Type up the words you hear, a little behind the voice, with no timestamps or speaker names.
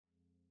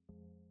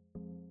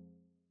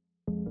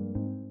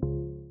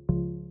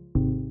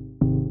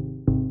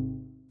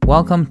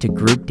Welcome to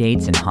Group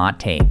Dates and Hot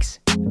Takes.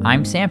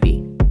 I'm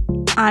Sampy.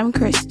 I'm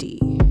Christy.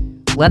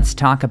 Let's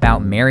talk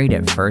about Married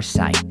at First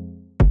Sight.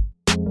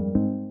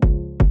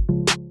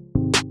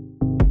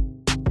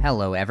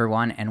 Hello,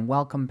 everyone, and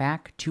welcome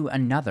back to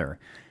another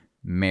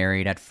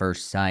Married at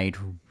First Sight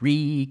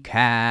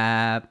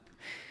recap.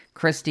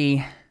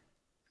 Christy,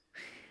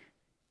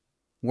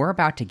 we're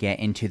about to get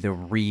into the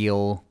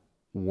real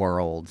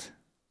world.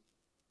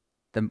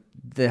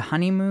 The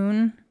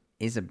honeymoon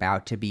is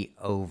about to be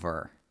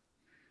over.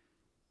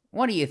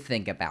 What do you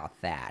think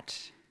about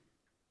that?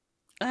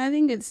 I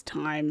think it's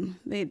time.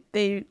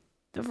 The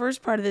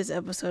first part of this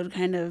episode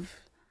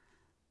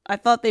I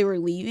thought they were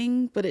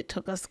leaving, but it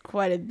took us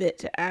quite a bit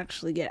to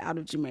actually get out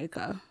of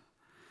Jamaica.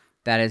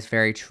 That is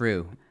very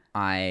true.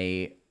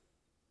 I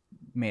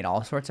made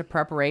all sorts of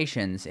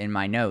preparations in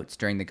my notes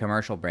during the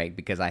commercial break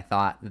because I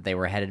thought that they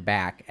were headed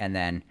back, and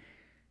then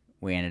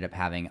we ended up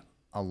having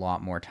a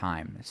lot more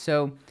time.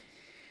 So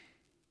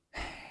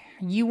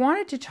you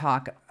wanted to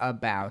talk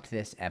about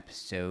this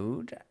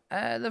episode,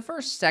 the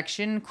first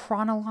section,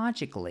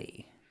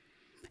 chronologically.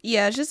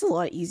 Yeah, it's just a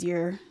lot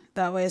easier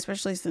that way,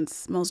 especially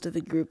since most of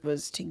the group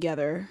was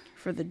together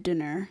for the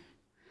dinner.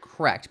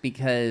 Correct,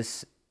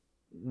 because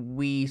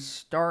we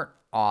start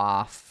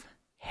off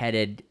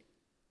headed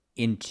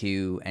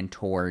into and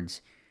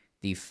towards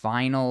the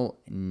final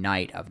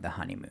night of the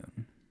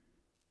honeymoon.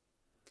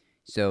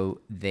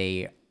 So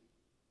they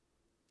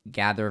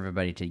gather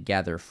everybody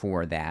together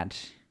for that,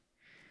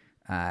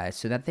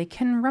 so that they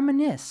can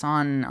reminisce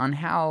on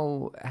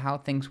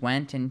how things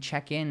went and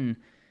check in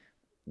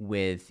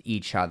with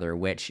each other,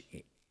 which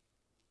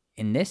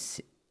in this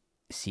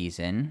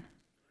season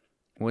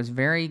was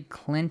very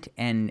Clint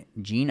and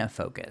Gina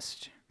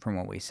focused from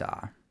what we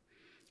saw.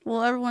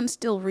 Well, everyone's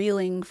still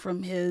reeling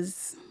from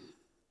his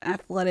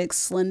athletic,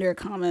 slender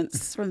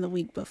comments from the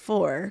week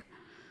before.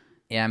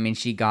 Yeah, I mean,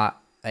 she got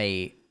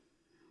a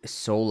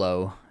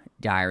solo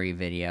diary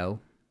video,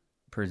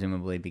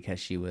 presumably because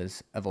she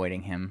was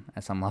avoiding him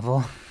at some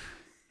level.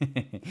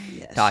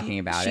 Yes, talking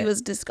about it. She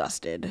was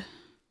disgusted.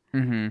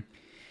 Mm-hmm.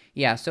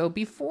 Yeah, so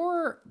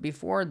before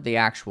the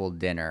actual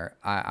dinner,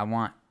 I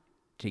want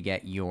to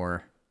get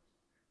your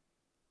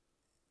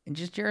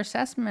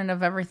assessment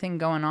of everything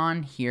going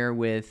on here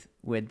with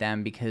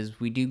them, because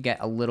we do get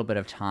a little bit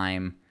of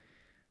time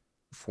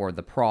for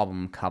the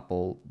problem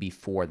couple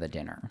before the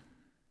dinner.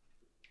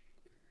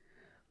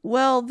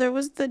 Well, there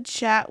was the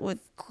chat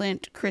with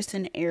Clint, Chris,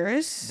 and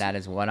Eris. That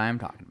is what I'm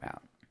talking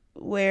about.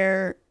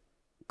 Where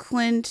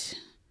Clint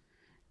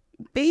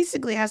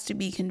basically has to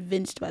be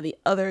convinced by the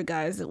other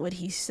guys that what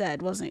he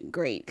said wasn't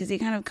great, because he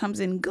kind of comes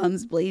in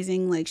guns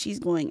blazing, like, she's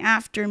going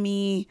after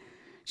me.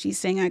 She's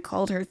saying I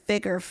called her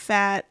thick or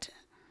fat.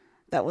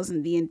 That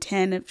wasn't the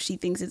intent. If she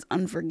thinks it's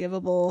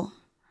unforgivable.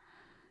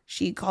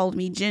 She called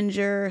me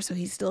ginger, so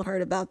he's still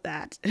heard about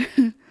that.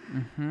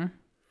 Mm-hmm.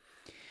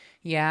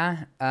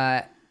 Yeah,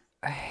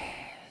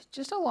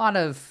 just a lot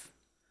of,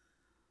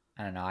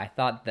 I don't know, I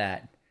thought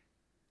that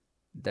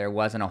there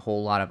wasn't a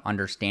whole lot of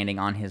understanding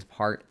on his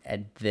part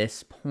at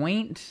this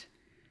point.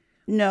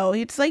 No,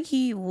 it's like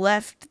he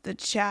left the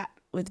chat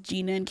with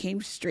Gina and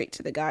came straight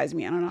to the guys. I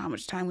mean, I don't know how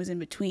much time was in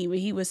between, but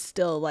he was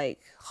still, like,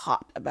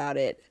 hot about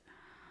it.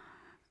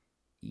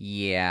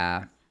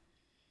 Yeah.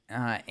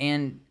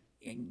 And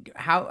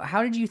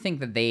how did you think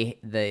that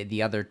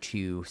the other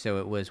two, so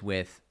it was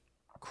with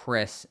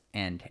Chris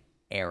and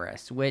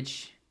Eris,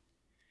 which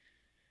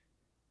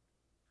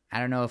I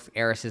don't know if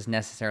Eris is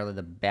necessarily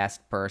the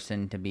best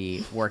person to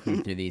be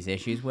working through these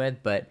issues with,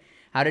 but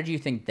how did you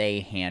think they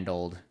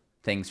handled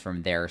things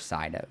from their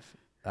side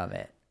of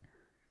it?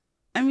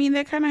 I mean,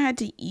 they kind of had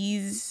to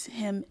ease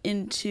him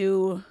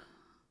into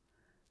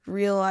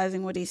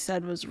realizing what he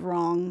said was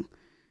wrong,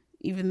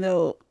 even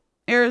though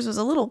Eris was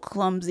a little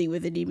clumsy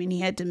with it. I mean, he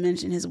had to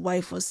mention his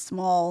wife was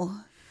small.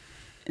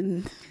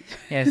 And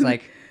yeah, it's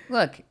like,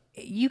 look,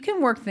 you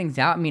can work things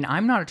out. I mean,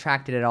 I'm not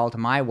attracted at all to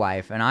my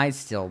wife, and I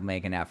still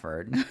make an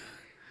effort.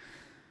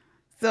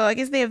 So I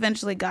guess they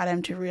eventually got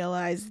him to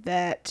realize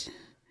that,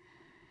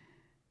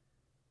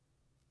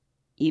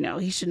 you know,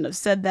 he shouldn't have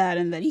said that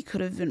and that he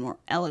could have been more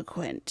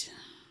eloquent.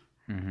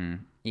 Mm-hmm.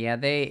 Yeah,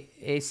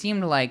 it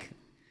seemed like,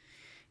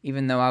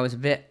 even though I was a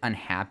bit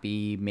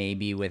unhappy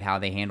maybe with how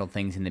they handled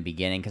things in the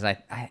beginning, because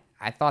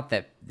I thought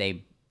that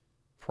they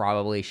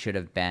probably should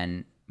have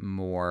been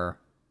more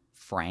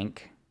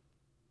frank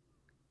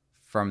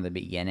from the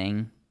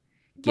beginning,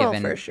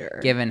 given, well, for sure,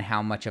 given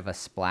how much of a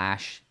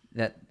splash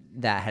that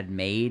had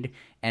made.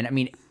 And I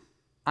mean,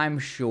 I'm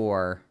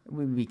sure,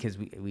 because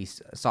we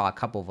saw a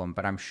couple of them,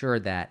 but I'm sure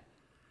that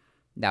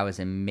was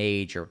a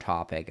major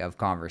topic of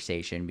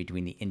conversation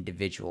between the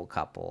individual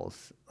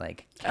couples.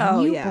 Like,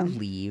 can you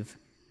believe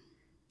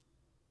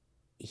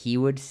he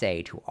would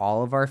say to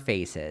all of our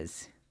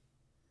faces,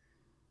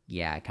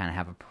 yeah, I kind of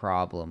have a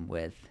problem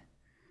with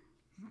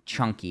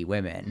chunky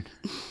women.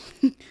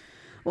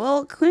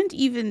 Well, Clint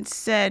even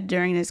said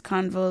during this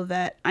convo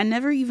that I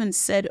never even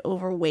said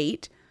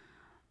overweight,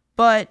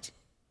 but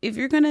if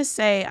you're going to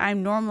say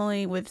I'm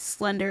normally with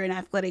slender and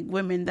athletic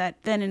women,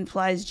 that then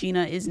implies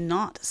Gina is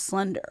not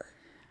slender,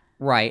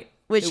 Right.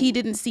 which he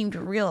didn't seem to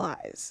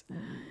realize.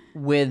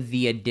 With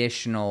the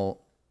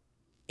additional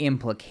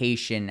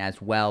implication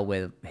as well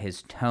with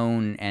his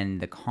tone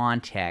and the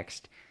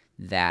context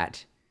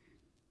that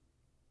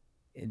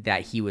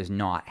he was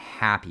not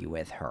happy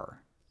with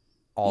her.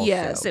 Also.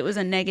 Yes, it was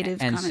a negative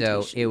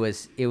connotation. So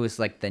it was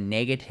like the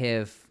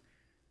negative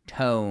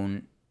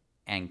tone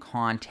and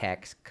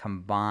context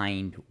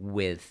combined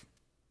with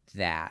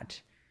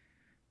that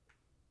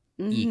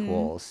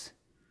equals,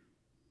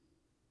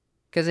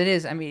 because it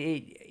is, I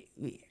mean,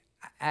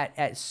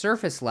 at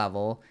surface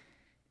level,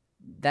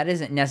 that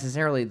isn't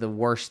necessarily the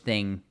worst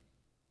thing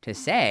to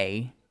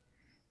say,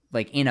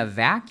 like in a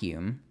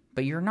vacuum,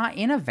 but you're not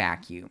in a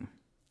vacuum.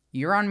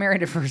 You're on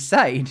Married at First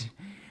Sight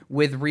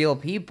with real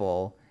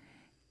people,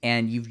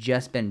 and you've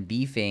just been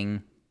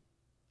beefing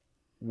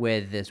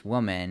with this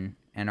woman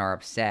and are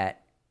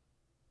upset.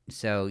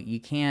 So you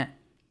can't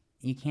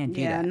do that.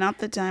 Yeah, not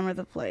the time or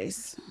the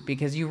place.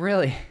 Because you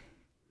really,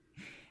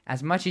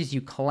 as much as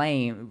you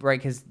claim, right,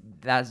 because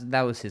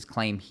that was his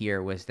claim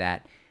here, was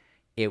that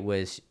it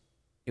was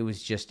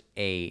just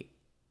a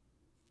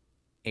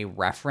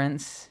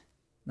reference,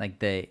 like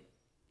the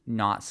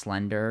not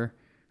slender,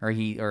 or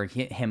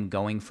him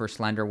going for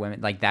slender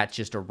women, like that's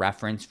just a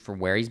reference for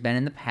where he's been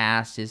in the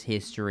past, his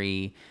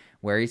history,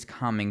 where he's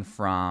coming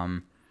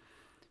from.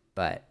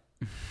 But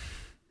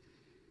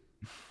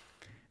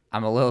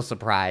I'm a little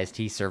surprised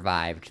he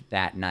survived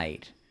that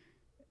night.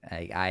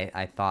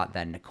 I thought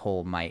that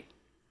Nicole might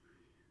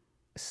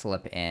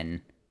slip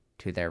in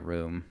to their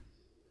room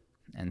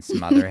and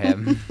smother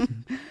him.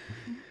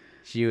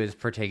 She was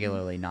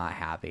particularly not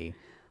happy.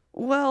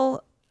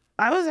 Well,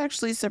 I was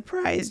actually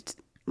surprised,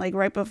 like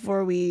right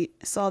before we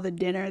saw the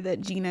dinner,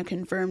 that Gina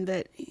confirmed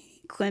that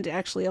Clint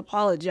actually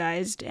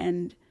apologized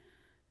and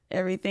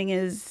everything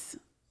is,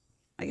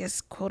 I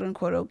guess, quote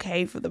unquote,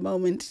 okay for the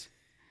moment,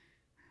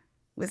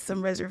 with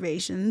some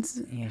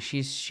reservations. Yeah,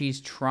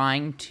 she's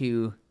trying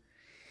to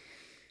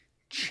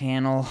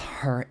channel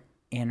her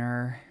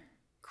inner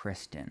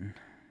Kristen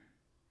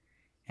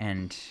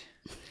and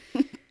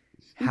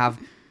have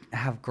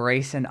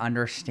grace and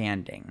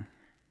understanding.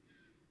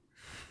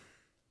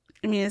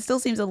 I mean, it still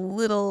seems a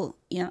little,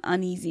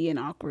 uneasy and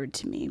awkward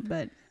to me,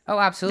 but oh,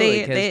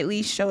 absolutely, they at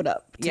least showed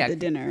up to the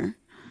dinner.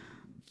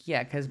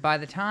 Yeah, because by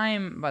the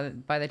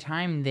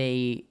time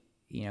they,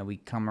 we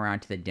come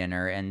around to the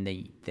dinner, and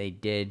they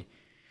did,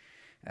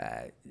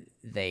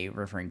 they,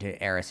 referring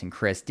to Eris and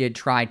Chris, did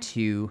try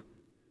to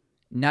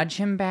nudge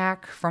him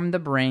back from the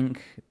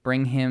brink,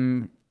 bring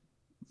him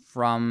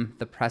from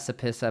the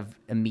precipice of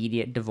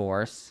immediate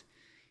divorce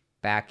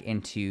back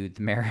into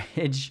the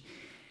marriage.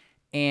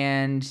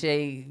 And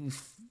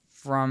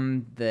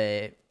from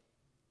the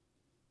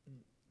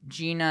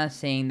Gina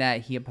saying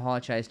that he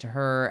apologized to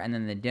her, and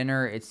then the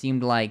dinner, it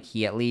seemed like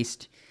he at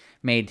least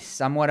made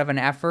somewhat of an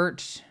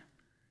effort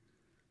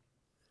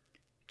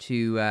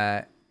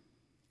to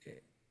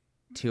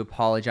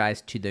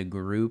apologize to the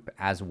group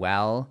as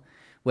well,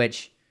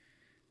 which,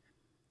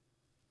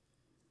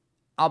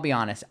 I'll be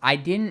honest, I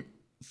didn't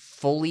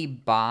fully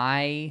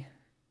buy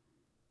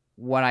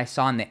what I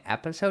saw in the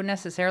episode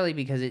necessarily,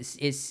 because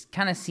it's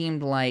kind of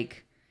seemed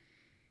like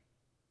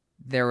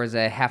there was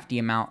a hefty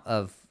amount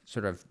of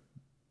sort of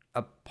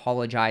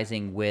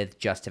apologizing with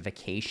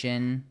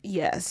justification.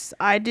 Yes,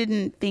 I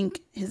didn't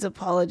think his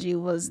apology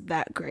was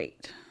that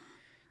great.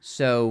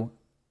 So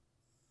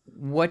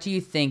what do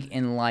you think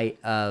in light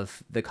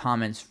of the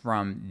comments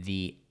from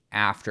the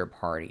after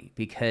party?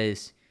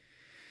 Because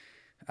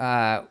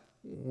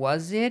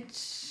was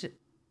it,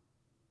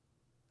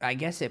 I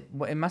guess it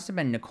must have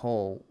been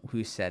Nicole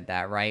who said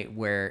that, right?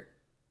 Where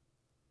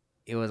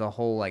it was a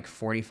whole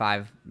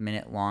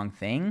 45-minute long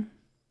thing.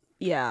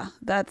 Yeah,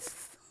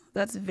 that's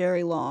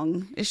very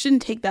long. It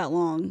shouldn't take that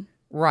long.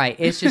 Right.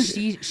 It's just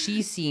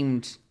she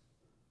seemed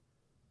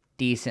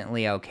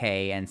decently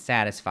okay and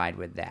satisfied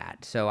with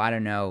that. So I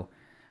don't know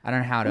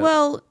how to.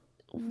 Well,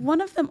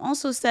 one of them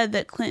also said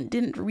that Clint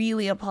didn't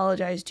really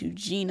apologize to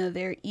Gina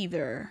there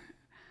either.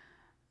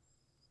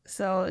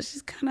 So it's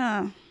just kind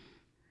of,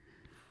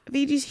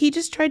 he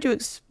just tried to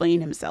explain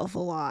himself a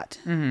lot.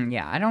 Mm-hmm,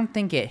 yeah, I don't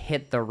think it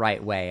hit the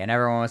right way, and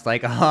everyone was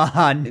like,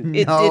 "Oh, no,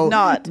 it did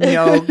not."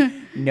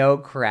 no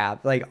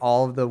crap!" Like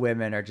all of the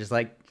women are just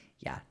like,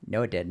 "Yeah,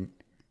 no, it didn't.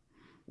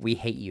 We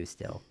hate you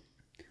still."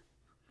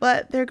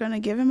 But they're gonna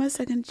give him a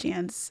second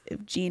chance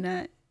if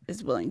Gina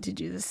is willing to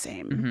do the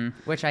same. Mm-hmm.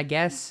 Which I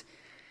guess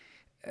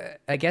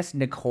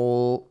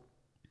Nicole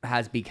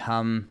has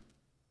become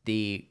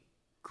the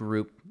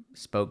group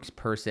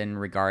spokesperson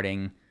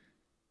regarding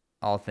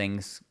all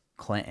things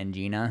Clint and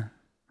Gina,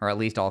 or at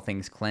least all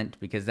things Clint,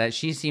 because that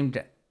she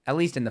seemed, at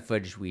least in the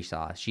footage we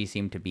saw, she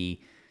seemed to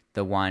be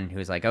the one who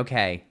was like,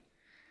 okay,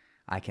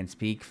 I can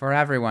speak for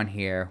everyone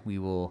here. We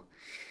will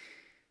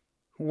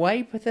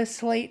wipe the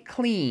slate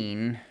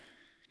clean, ...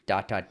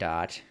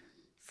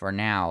 For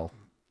now,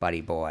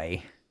 buddy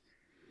boy,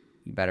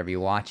 you better be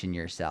watching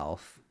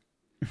yourself.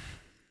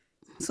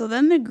 So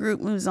then the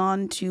group moves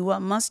on to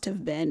what must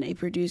have been a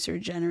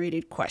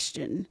producer-generated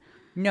question.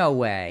 No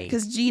way.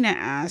 Because Gina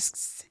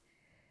asks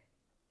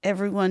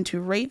everyone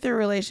to rate their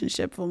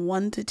relationship from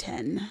 1 to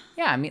 10.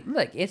 Yeah, I mean,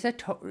 look, it's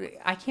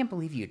I can't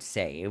believe you'd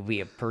say it would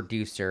be a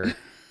producer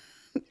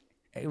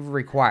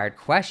required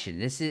question.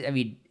 This is, I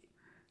mean,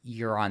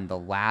 you're on the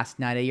last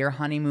night of your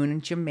honeymoon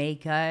in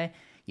Jamaica.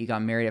 You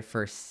got married at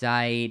first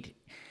sight.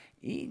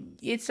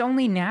 It's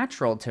only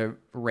natural to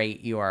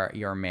rate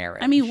your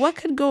marriage. I mean, what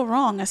could go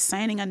wrong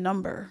assigning a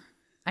number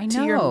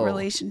to your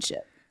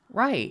relationship?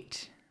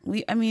 Right.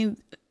 I mean,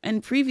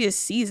 in previous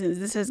seasons,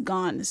 this has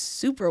gone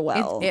super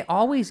well. It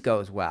always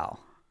goes well.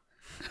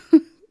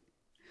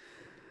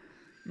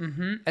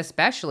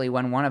 Especially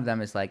when one of them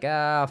is like,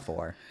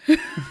 4.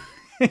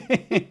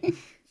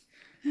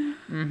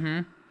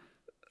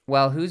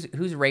 Well,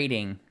 whose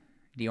rating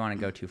do you want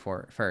to go to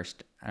for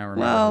first? I don't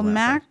remember. Well,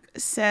 Mac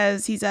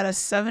says he's at a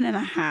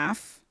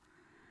 7.5,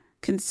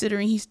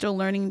 considering he's still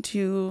learning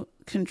to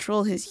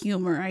control his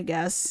humor, I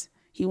guess.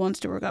 He wants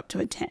to work up to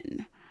a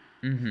 10.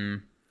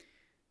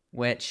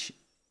 Which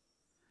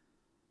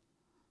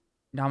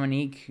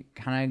Dominique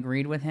kind of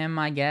agreed with him,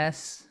 I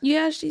guess.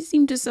 Yeah, she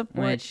seemed to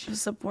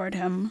support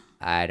him.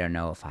 I don't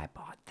know if I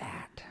bought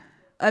that.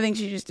 I think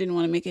she just didn't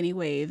want to make any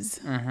waves.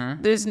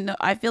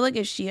 I feel like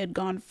if she had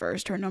gone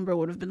first, her number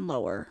would have been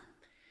lower.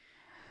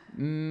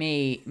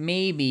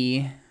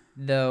 Maybe,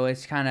 though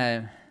it's kind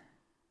of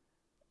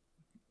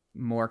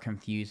more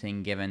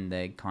confusing given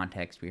the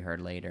context we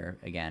heard later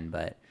again.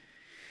 But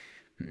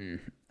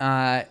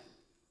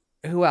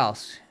who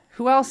else?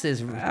 Who else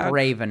is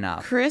brave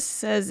enough? Chris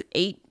says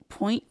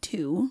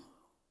 8.2,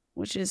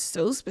 which is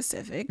so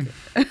specific.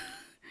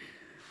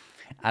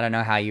 I don't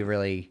know how you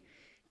really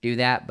do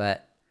that,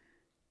 but...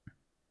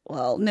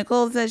 Well,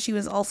 Nicole said she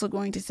was also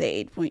going to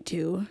say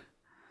 8.2.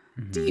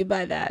 Do you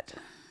buy that?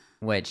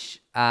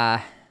 Which,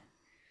 I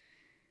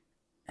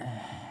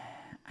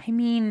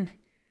mean,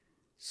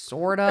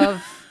 sort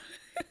of.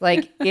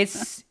 Like,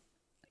 it's...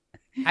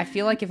 I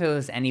feel like if it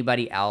was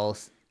anybody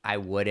else, I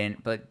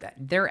wouldn't, but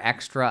they're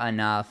extra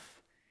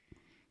enough.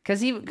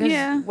 Because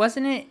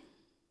wasn't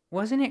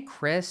it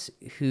Chris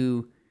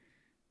who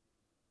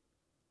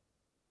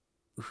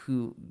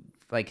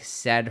like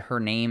said her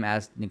name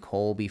as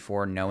Nicole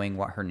before knowing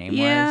what her name was?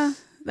 Yeah,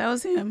 that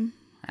was him.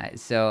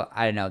 So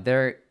I don't know.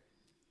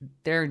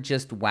 They're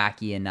just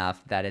wacky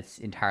enough that it's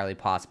entirely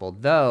possible.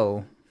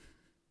 Though,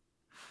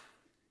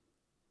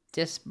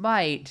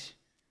 despite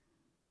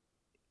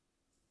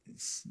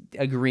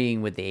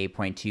agreeing with the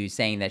 8.2,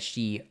 saying that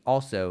she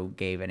also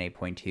gave an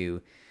 8.2,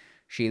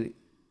 she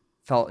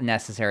felt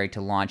necessary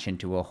to launch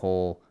into a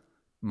whole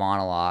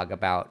monologue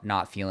about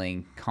not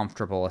feeling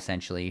comfortable,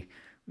 essentially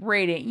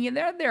rating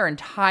their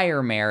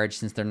entire marriage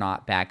since they're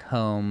not back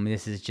home.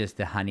 This is just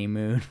the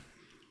honeymoon.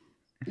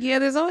 Yeah,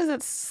 there's always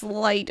that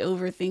slight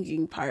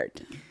overthinking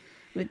part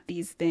with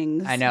these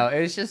things. I know.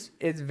 It's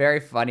very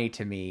funny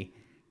to me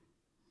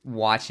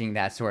watching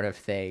that sort of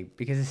thing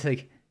because it's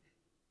like,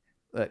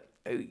 look,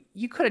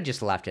 you could have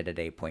just left it at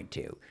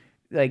 8.2.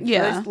 Like,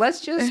 yeah,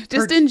 let's just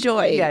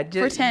enjoy. Yeah,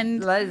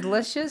 pretend.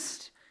 Let's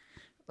just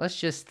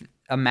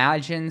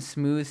imagine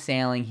smooth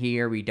sailing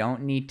here. We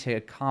don't need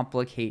to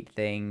complicate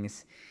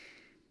things.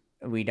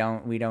 We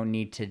don't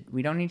need to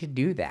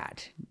do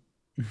that.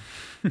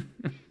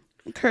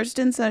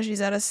 Kirsten says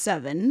she's at a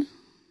 7.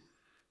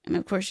 And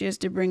of course she has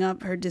to bring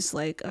up her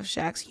dislike of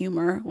Shaq's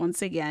humor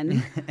once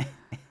again.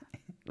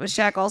 But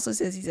Shaq also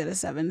says he's at a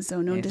 7,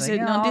 so no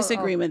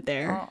disagreement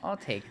there. I'll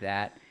take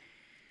that.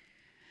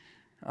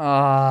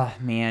 Oh,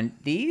 man.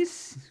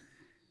 These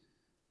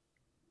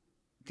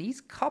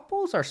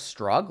couples are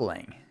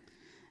struggling.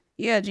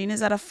 Yeah,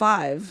 Gina's at a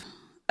 5.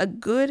 A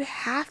good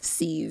half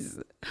C's.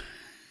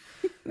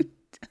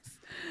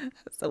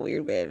 That's a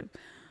weird way of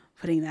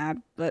putting that.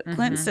 But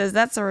Clint says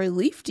that's a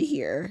relief to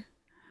hear.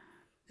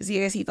 Because I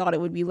guess he thought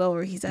it would be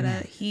lower.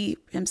 He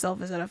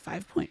himself is at a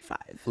 5.5.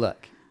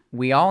 Look,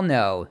 we all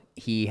know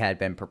he had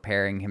been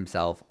preparing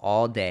himself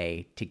all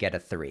day to get a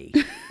 3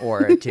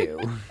 or a 2.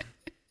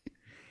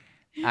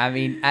 I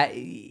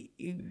mean,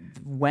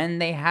 when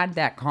they had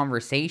that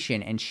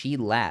conversation and she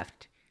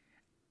left,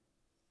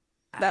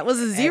 that was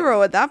a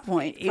 0 at that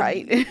point,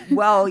 right?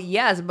 Well,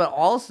 yes, but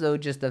also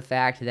just the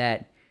fact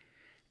that,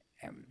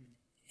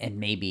 and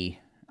maybe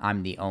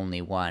I'm the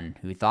only one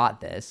who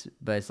thought this,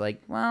 but it's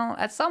like, well,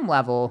 at some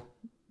level,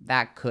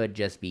 that could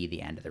just be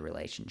the end of the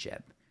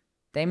relationship.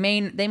 They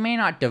may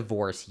not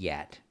divorce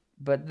yet,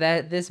 but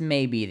this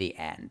may be the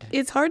end.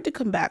 It's hard to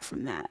come back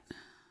from that.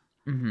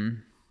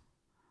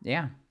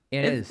 Yeah,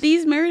 it is.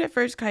 These married at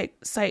first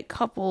sight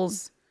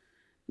couples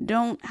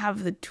don't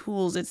have the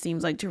tools, it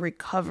seems like, to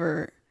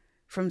recover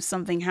from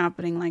something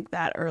happening like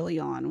that early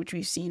on, which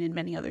we've seen in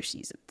many other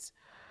seasons.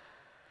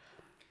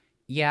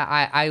 Yeah,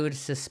 I would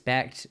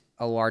suspect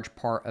a large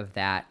part of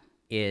that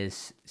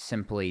is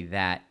simply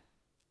that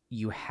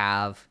you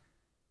have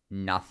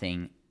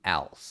nothing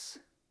else.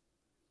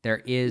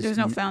 There's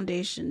no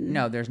foundation.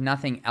 No, there's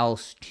nothing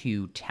else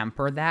to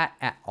temper that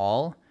at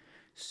all.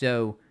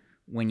 So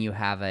when you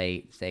have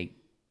a, say,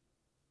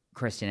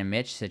 Kristen and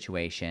Mitch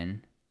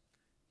situation,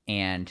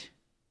 and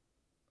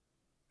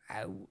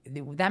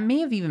that may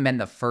have even been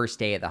the first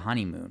day of the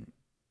honeymoon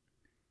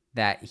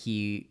that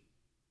he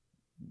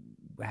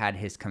had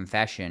his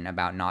confession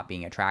about not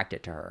being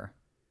attracted to her,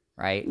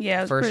 right?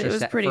 Yeah, it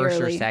was pretty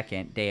first early. or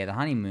second day of the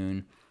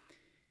honeymoon.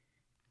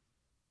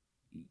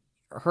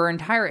 Her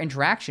entire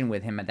interaction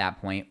with him at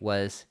that point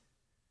was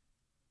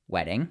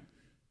wedding,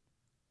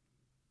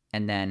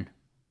 and then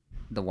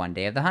the one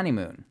day of the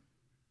honeymoon.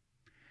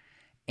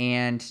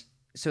 And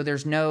so there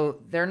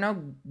are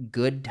no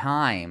good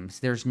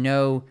times. There's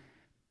no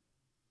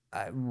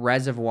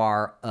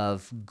reservoir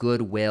of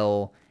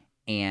goodwill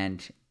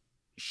and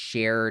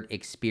shared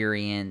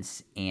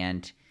experience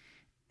and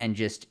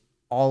just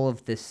all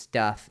of this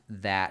stuff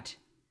that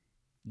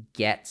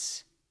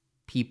gets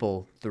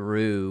people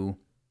through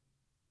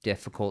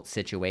difficult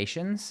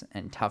situations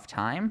and tough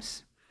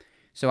times.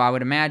 So I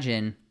would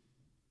imagine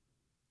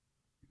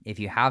if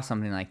you have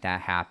something like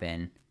that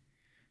happen,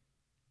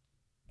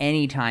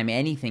 anytime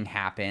anything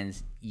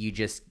happens, you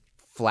just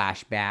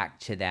flash back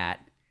to that,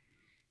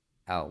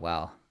 oh,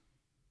 well,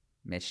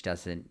 Mitch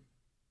doesn't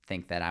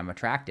think that I'm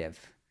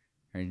attractive,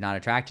 or he's not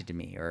attracted to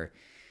me, or,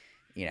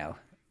 you know,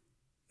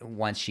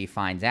 once she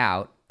finds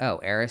out, oh,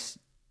 Eris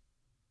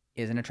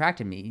isn't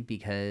attracted to me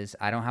because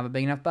I don't have a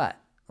big enough butt.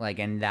 Like,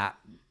 and that,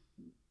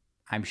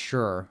 I'm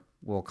sure,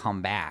 will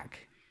come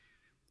back.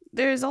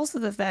 There's also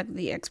the fact that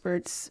the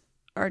experts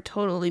are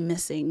totally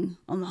missing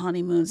on the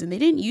honeymoons, and they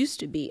didn't used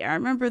to be. I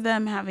remember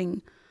them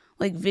having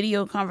like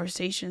video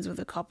conversations with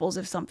the couples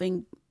if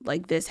something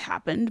like this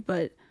happened,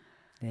 but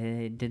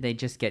Did they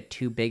just get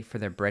too big for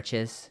their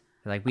britches?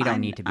 Like, we don't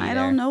need to be there. I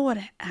don't know what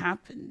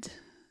happened.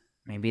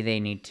 Maybe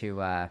they need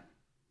to,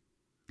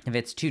 if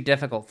it's too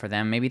difficult for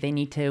them, maybe they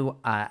need to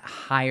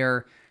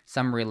hire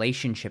some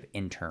relationship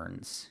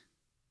interns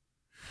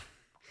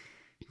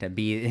to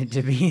be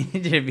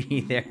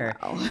there.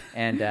 Wow.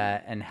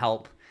 and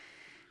help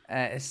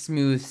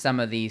smooth some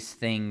of these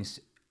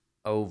things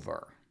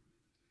over.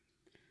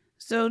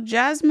 So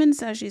Jasmine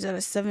says she's at a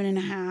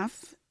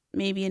 7.5,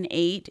 maybe an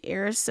 8.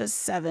 Eris says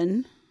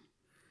 7.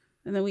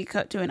 And then we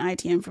cut to an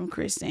ITM from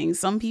Chris saying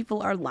some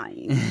people are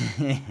lying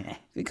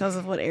because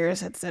of what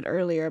Eris had said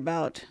earlier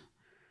about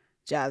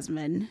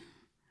Jasmine.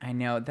 I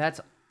know, that's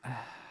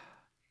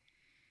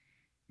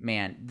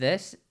man,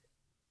 this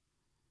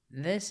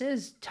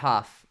is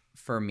tough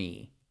for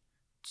me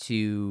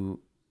to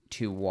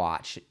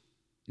watch,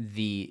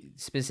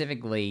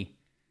 specifically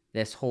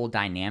this whole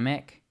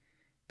dynamic,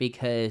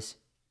 because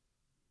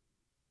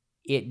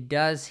it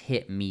does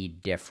hit me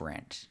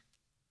different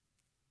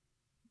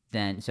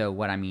than, so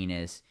what I mean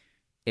is,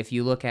 if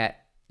you look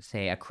at,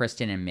 say, a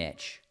Kristen and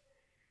Mitch,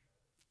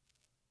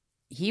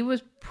 he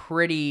was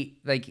pretty,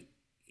 like,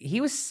 he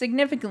was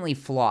significantly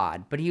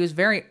flawed, but he was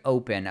very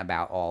open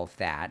about all of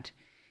that.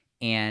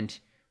 And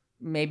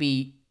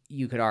maybe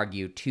you could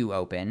argue too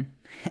open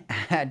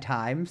at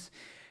times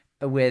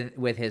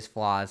with his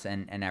flaws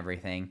and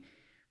everything.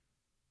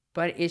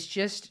 But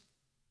it's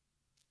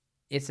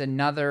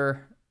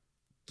another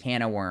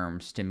can of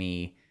worms to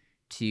me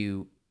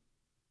to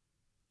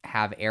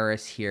have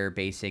Eris here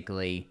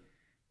basically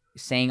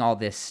saying all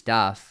this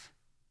stuff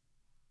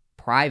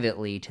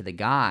privately to the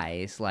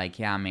guys, like,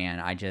 yeah, man,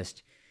 I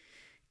just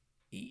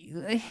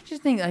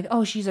think like,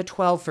 oh, she's a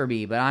 12 for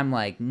me, but I'm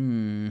like, I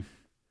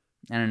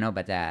don't know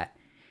about that.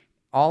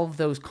 All of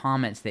those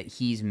comments that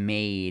he's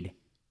made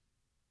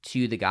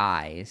to the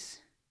guys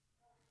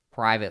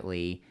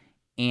privately,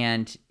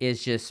 and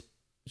is just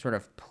sort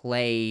of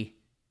play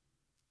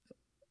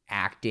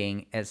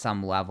acting at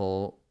some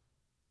level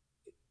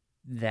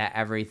that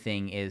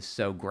everything is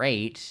so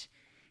great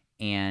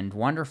and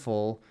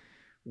wonderful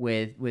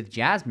with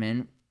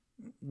Jasmine,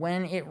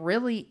 when it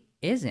really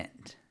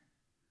isn't.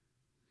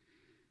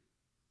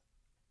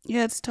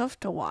 Yeah, it's tough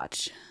to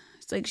watch.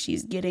 It's like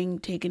she's getting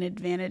taken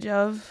advantage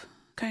of,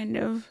 kind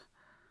of.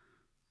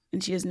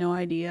 And she has no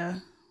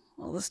idea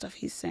all the stuff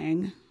he's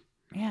saying.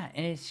 Yeah,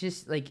 and it's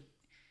just like,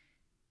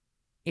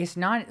 it's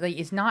not,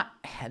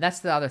 that's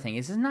the other thing.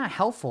 It's not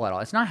helpful at all.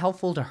 It's not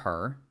helpful to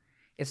her.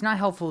 It's not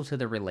helpful to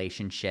the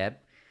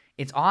relationship.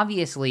 It's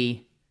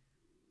obviously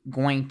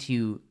going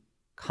to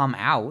come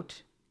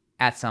out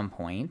at some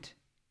point.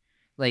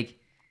 Like,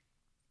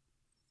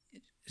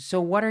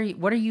 so what are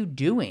you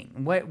doing?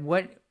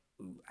 What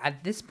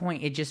at this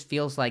point, it just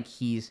feels like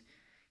he's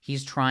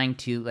trying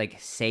to, like,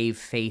 save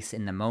face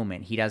in the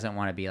moment. He doesn't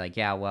want to be like,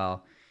 yeah,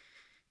 well,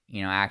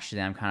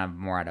 actually I'm kind of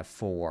more at a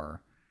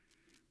 4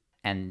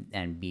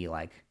 and be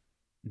like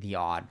the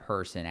odd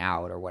person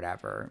out or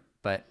whatever.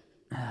 But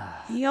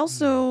he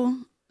also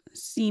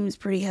seems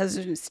pretty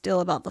hesitant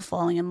still about the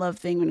falling in love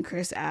thing when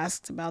Chris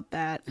asks about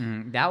that.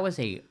 That was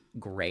a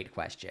great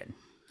question.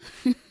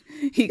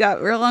 He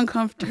got real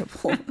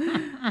uncomfortable.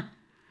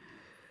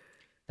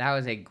 That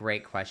was a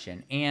great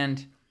question.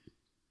 And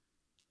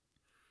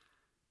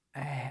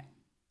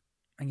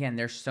again,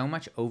 there's so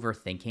much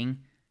overthinking.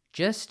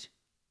 Just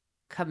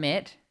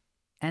commit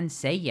and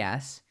say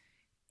yes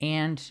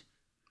and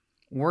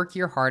work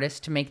your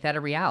hardest to make that a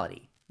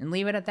reality, and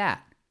leave it at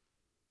that.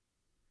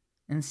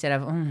 instead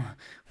of,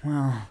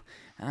 well,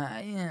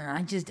 yeah,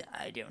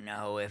 I don't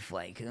know if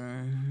like,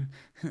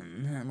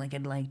 like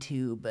I'd like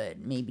to, but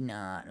maybe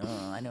not.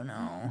 I don't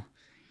know.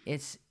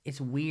 It's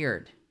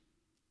weird.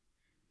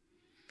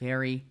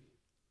 Very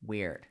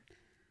weird.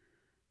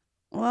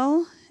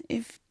 Well,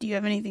 if do you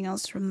have anything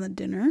else from the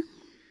dinner?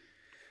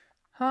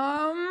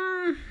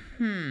 Hmm.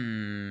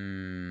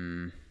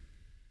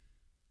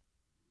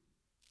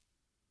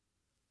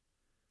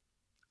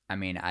 I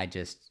mean, I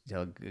just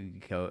still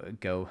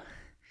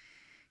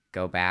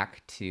go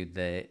back to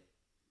the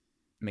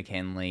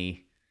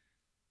McKinley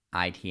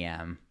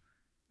ITM.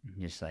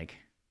 Just like,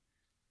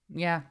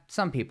 yeah,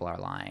 some people are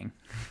lying.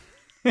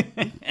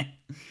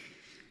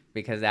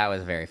 Because that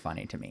was very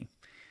funny to me.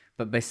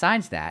 But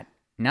besides that,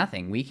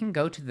 nothing. We can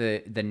go to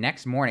the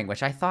next morning,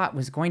 which I thought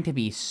was going to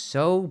be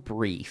so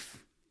brief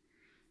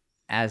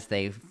as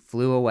they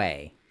flew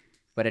away,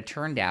 but it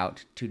turned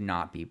out to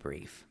not be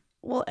brief.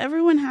 Well,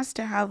 everyone has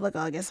to have like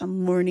I guess a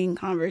morning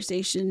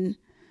conversation.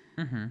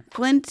 Mm-hmm.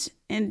 Clint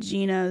and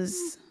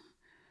Gina's,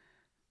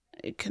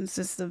 it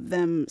consists of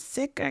them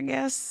sick, I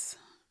guess,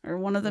 or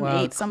one of them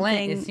Well, ate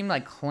something. It seemed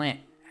like Clint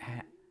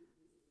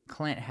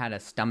had a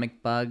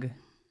stomach bug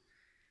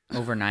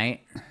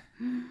overnight.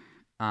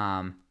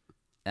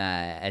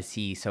 As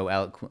he so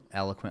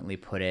eloquently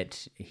put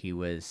it, he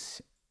was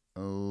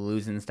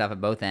losing stuff at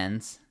both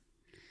ends.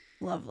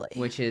 Lovely.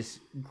 Which is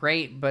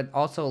great, but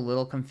also a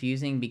little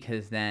confusing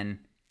because then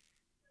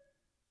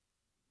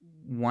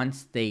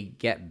once they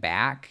get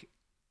back,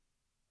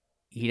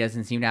 he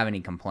doesn't seem to have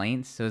any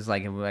complaints. So it's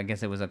like, I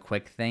guess it was a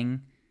quick thing.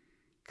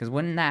 Because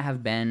wouldn't that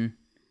have been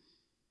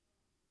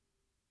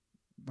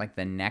like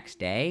the next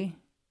day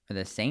or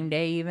the same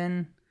day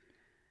even?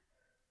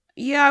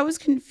 Yeah, I was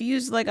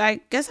confused. Like, I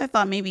guess I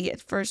thought maybe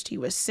at first he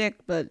was sick,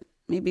 but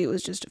maybe it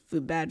was just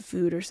bad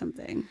food or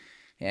something.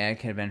 Yeah, it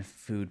could have been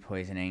food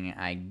poisoning,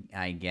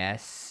 I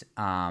guess.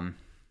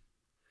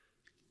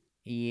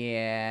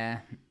 Yeah.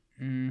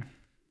 And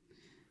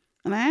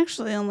I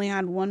actually only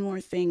had one more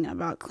thing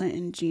about Clint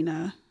and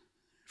Gina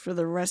for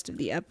the rest of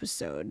the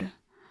episode.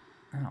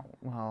 Oh,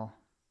 well,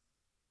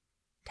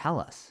 tell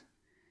us.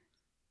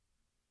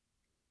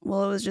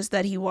 Well, it was just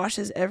that he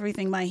washes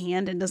everything by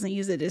hand and doesn't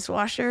use a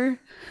dishwasher,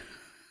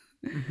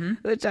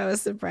 which I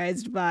was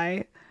surprised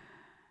by.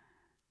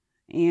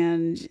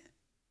 And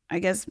I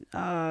guess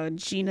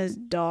Gina's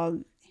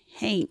dog,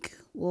 Hank,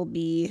 will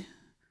be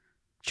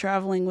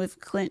traveling with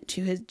Clint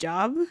to his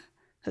job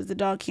because the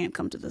dog can't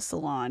come to the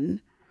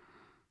salon.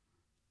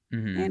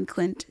 Mm-hmm. And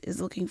Clint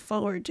is looking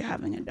forward to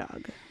having a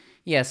dog.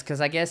 Yes, because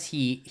I guess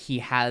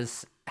he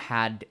has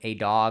had a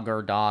dog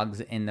or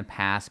dogs in the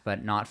past,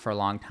 but not for a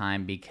long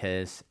time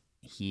because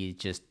he's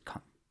just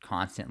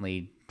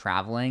constantly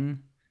traveling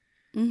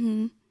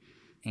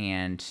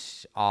and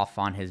off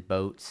on his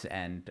boats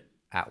and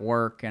at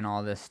work and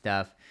all this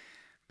stuff.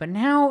 But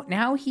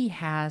now he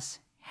has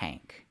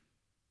Hank.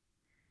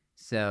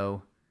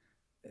 So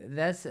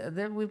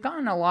we've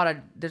gotten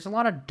there's a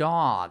lot of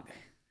dog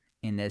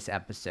in this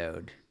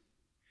episode.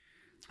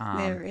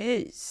 There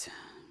is.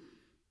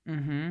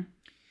 Mm-hmm.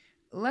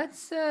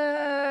 Let's do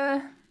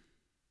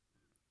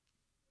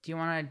you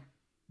want to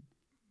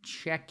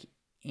check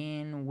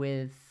in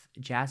with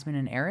Jasmine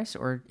and Eris,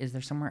 or is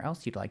there somewhere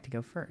else you'd like to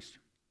go first?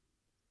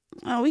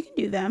 Oh, we can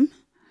do them.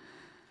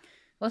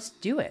 Let's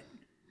do it.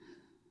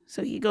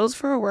 So he goes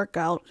for a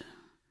workout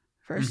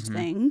first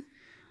thing.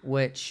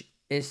 Which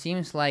it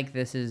seems like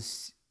this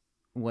is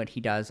what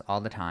he does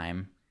all the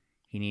time.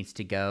 He needs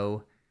to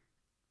go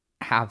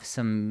have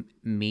some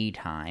me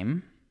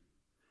time,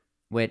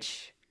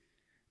 which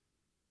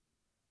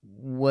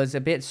was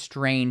a bit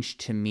strange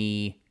to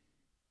me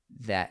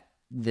that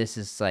this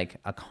is like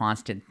a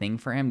constant thing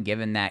for him,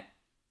 given that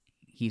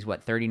he's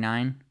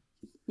 39?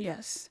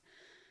 Yes.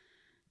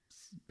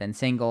 Been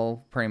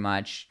single pretty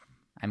much.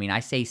 I mean, I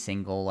say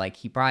single, like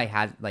he probably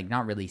has, like,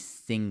 not really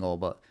single,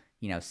 but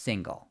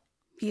single.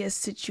 He has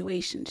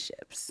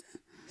situationships.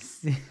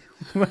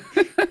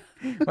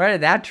 Where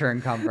did that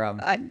term come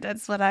from?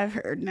 That's what I've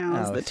heard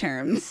now is the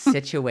term.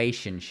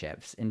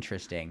 Situationships.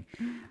 Interesting.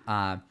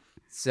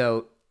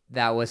 So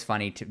that was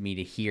funny to me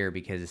to hear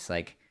because it's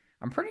like,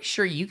 I'm pretty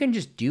sure you can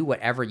just do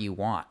whatever you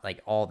want,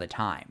 like, all the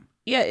time.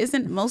 Yeah,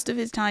 isn't most of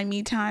his time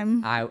me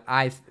time?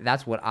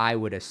 That's what I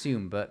would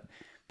assume, but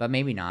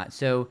maybe not.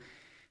 So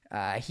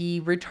he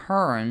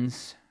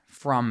returns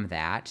from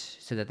that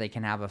so that they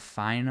can have a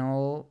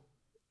final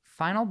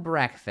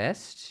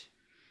breakfast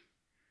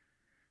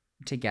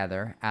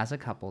together as a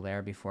couple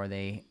there before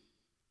they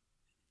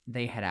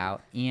head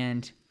out.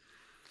 And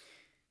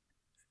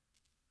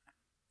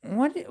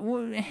what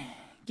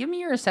give me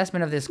your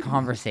assessment of this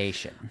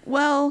conversation.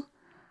 Well,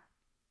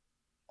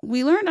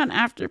 we learned on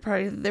After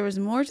Party that there was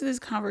more to this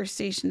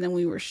conversation than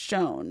we were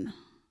shown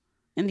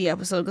in the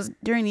episode, because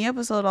during the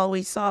episode all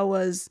we saw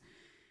was,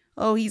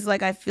 oh, he's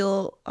like, I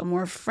feel a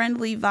more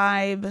friendly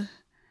vibe.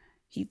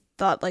 He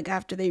thought like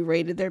after they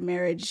rated their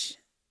marriage,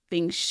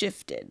 things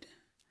shifted.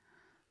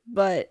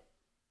 But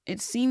it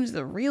seems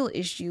the real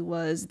issue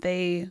was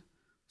they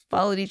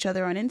followed each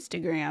other on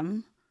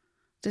Instagram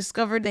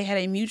discovered they had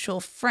a mutual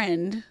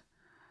friend,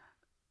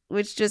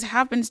 which just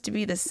happens to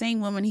be the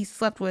same woman he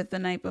slept with the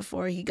night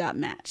before he got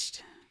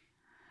matched.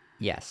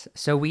 Yes.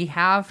 So we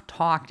have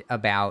talked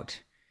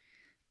about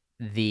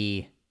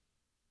the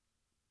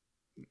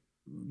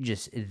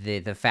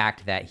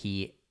fact that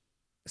he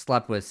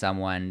slept with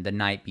someone the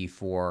night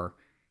before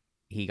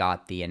he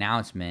got the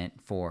announcement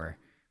for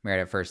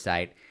Married at First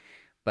Sight,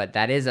 but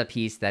that is a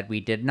piece that we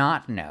did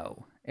not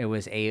know. It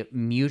was a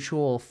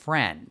mutual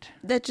friend.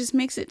 That just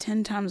makes it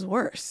 10 times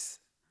worse.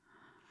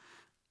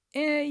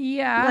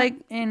 Yeah, Like,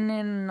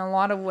 in a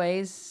lot of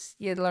ways,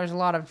 yeah, there's a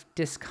lot of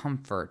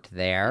discomfort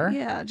there.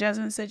 yeah,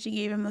 Jasmine said she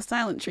gave him the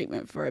silent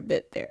treatment for a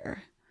bit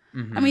there.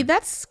 Mm-hmm. I mean,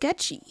 that's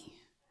sketchy.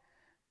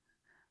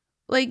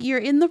 Like, you're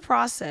in the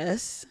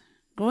process,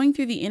 going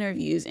through the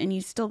interviews, and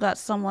you still got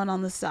someone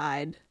on the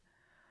side.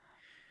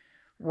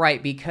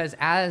 Right, because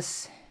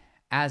as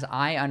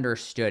I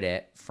understood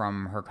it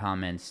from her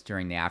comments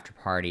during the after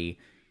party,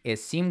 it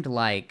seemed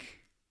like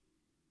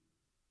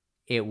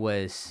it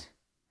was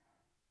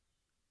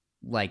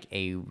like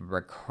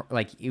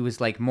it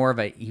was like more of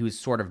a, he was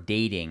sort of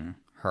dating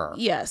her.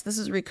 Yes, this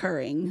is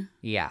recurring.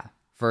 Yeah,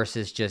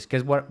 versus just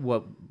because what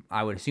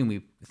I would assume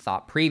we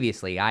thought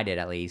previously, I did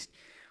at least,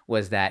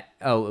 was that,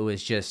 oh, it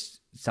was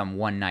just some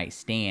one night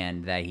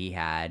stand that he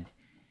had,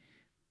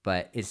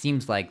 but it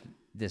seems like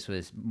this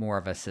was more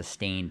of a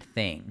sustained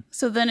thing.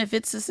 So then if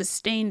it's a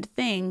sustained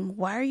thing,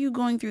 why are you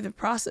going through the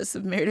process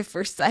of Married at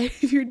First Sight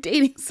if you're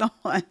dating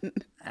someone?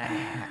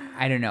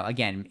 I don't know.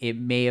 Again, it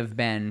may have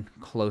been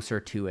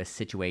closer to a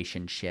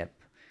situationship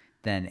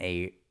than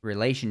a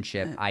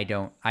relationship. I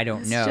don't know.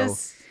 It's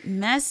just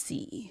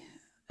messy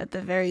at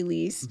the very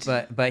least.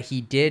 But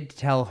he did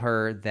tell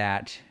her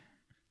that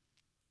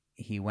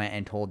he went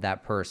and told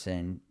that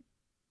person,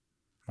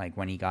 like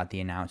when he got the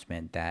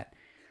announcement, that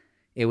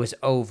it was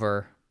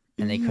over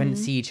and they couldn't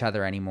see each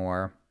other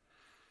anymore.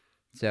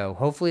 So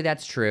hopefully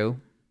that's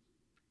true,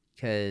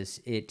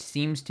 because it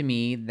seems to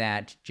me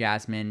that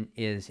Jasmine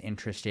is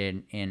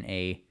interested in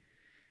a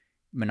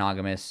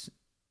monogamous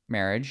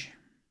marriage,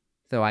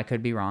 though I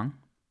could be wrong.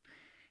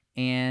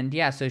 And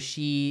yeah, so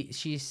she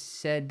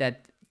said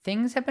that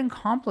things have been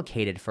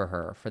complicated for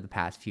her for the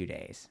past few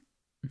days.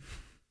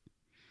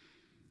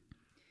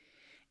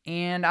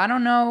 And I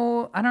don't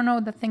know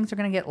that things are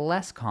going to get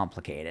less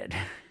complicated.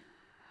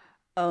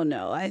 Oh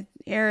no,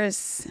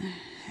 Eris.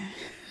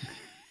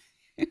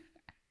 I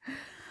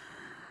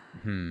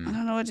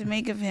don't know what to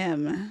make of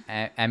him.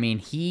 I mean,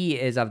 he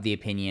is of the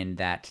opinion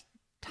that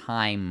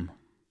time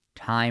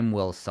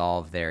will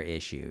solve their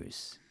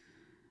issues.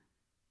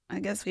 I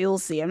guess we will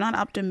see. I'm not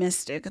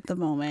optimistic at the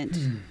moment.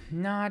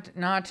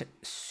 Not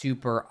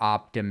super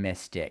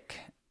optimistic.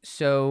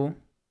 So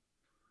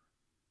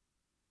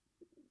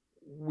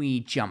we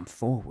jump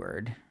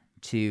forward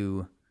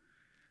to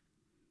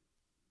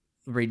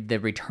the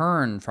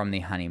return from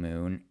the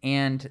honeymoon,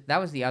 and that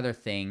was the other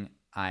thing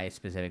I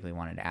specifically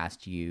wanted to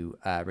ask you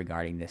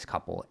regarding this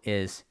couple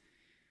is,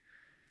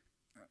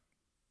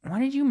 what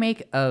did you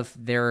make of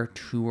their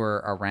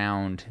tour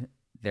around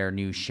their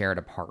new shared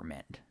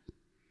apartment?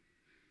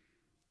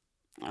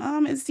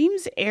 It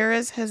seems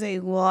Eris has a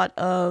lot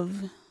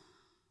of,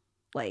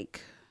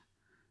 like,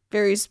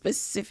 very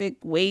specific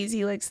ways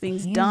he likes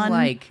things done.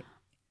 Like,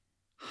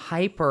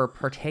 hyper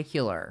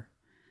particular.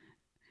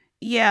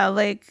 Yeah,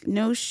 like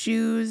no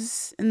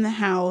shoes in the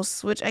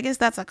house, which I guess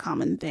that's a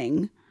common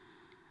thing.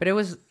 But it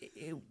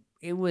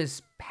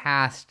was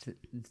past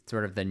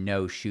sort of the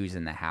no shoes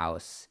in the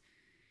house.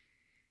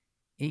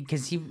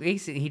 Because he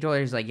told her,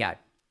 he was like, yeah,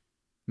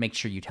 make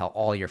sure you tell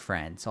all your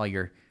friends, all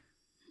your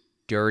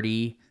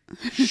dirty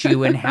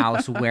shoe in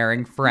house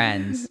wearing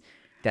friends,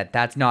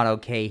 that's not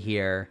okay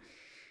here.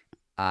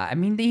 I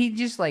mean, he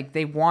just like,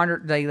 they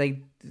wandered,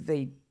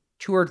 they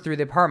toured through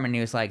the apartment, and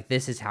he was like,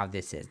 this is how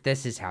this is,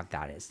 this is how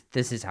that is,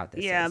 this is how this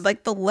is. Yeah,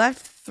 like the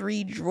left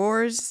 3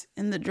 drawers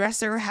in the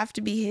dresser have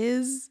to be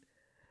his.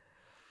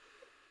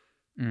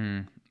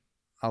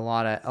 A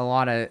lot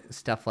of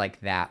stuff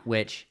like that,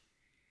 which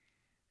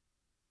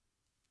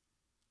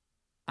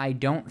I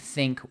don't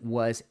think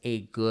was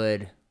a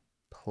good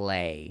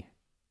play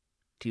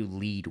to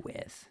lead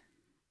with.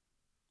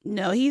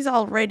 No, he's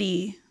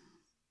already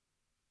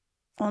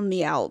on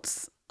the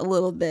outs a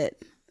little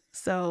bit.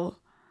 So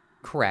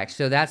correct.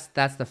 So that's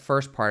the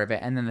first part of it,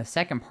 and then the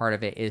second part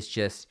of it is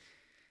just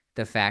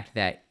the fact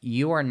that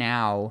you are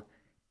now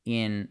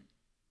in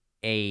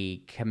a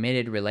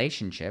committed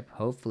relationship,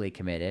 hopefully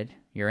committed.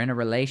 You're in a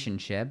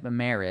relationship, a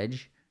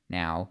marriage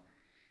now.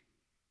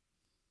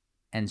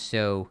 And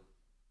so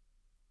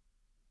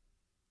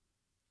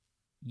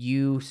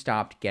you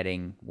stopped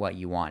getting what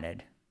you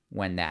wanted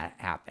when that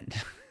happened.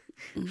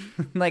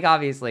 Like,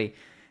 obviously,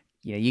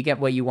 you get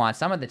what you want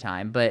some of the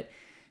time, but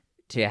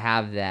to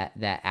have that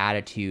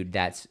attitude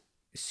that's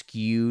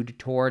skewed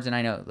towards, and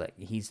I know, like,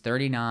 he's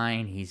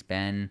 39, he's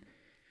been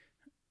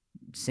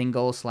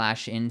single / in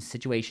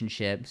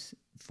situationships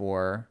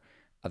for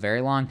a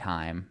very long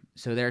time,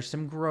 so there's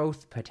some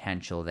growth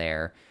potential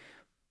there,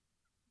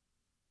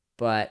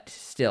 but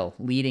still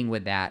leading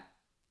with that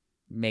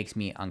makes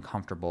me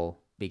uncomfortable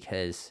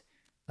because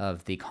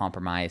of the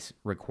compromise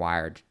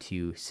required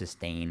to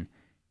sustain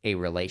a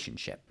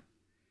relationship.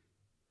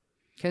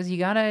 Because you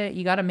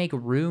gotta make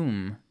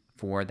room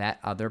for that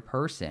other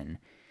person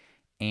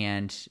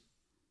and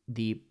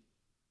the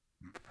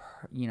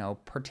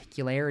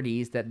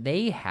particularities that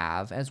they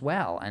have as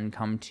well, and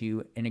come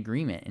to an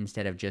agreement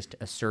instead of just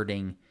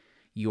asserting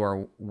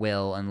your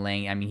will and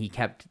laying. I mean,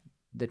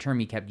 the term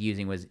he kept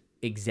using was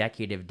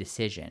executive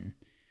decision.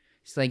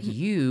 It's like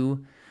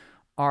you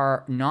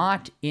are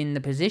not in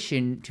the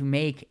position to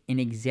make an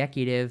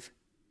executive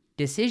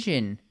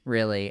decision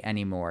really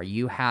anymore.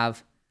 You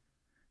have,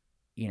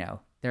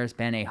 there's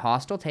been a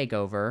hostile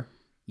takeover.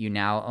 You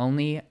now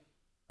only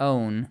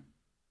own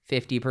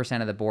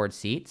 50% of the board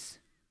seats,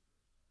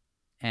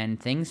 and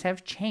things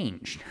have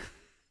changed.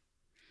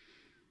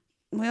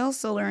 We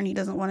also learn he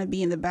doesn't want to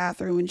be in the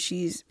bathroom when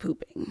she's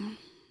pooping.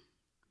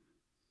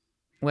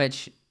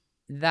 Which,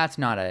 that's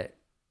not a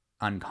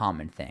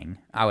uncommon thing,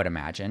 I would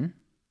imagine.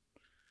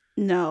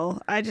 No,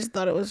 I just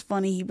thought it was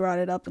funny he brought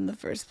it up in the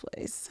first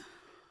place.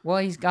 Well,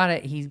 he's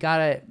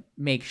gotta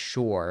make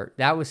sure.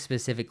 That was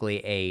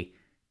specifically a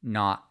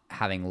not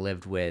having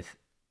lived with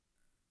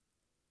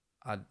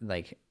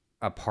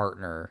a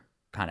partner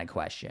kind of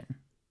question.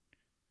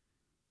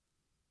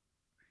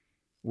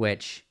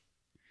 Which,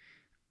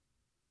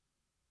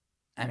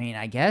 I mean,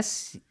 I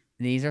guess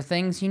these are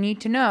things you need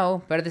to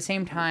know, but at the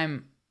same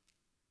time,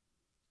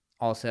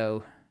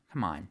 also,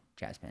 come on,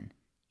 Jasmine.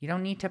 You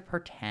don't need to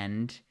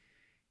pretend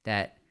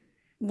that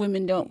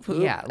women don't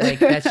poop. Yeah, like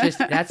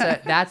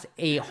that's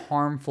a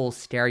harmful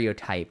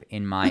stereotype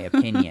in my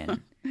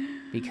opinion.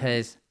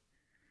 Because,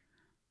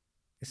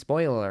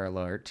 spoiler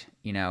alert,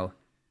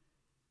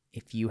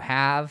 if you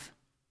have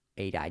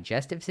a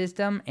digestive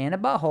system and a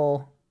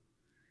butthole,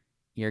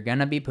 you're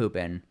gonna be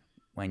pooping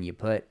when you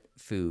put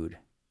food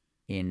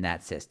in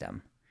that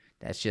system.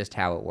 That's just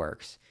how it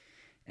works.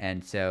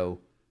 And so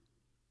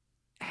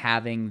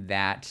having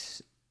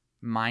that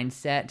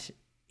mindset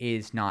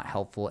is not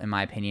helpful in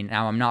my opinion.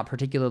 Now, I'm not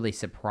particularly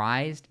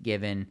surprised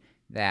given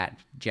that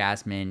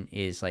Jasmine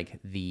is like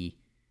the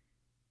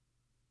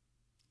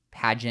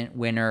pageant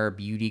winner,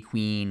 beauty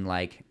queen.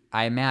 Like,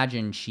 I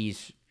imagine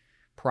she's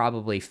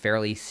probably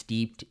fairly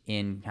steeped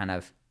in kind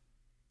of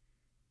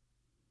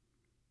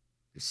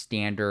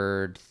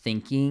standard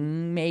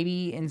thinking,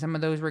 maybe, in some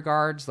of those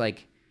regards,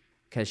 like,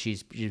 because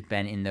she's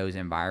been in those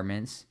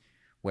environments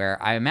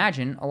where I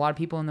imagine a lot of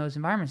people in those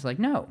environments are like,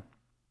 no,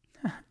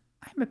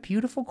 I'm a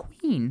beautiful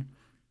queen.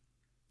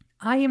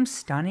 I am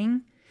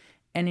stunning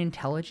and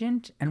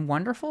intelligent and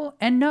wonderful,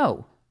 and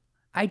no,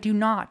 I do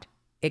not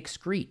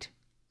excrete.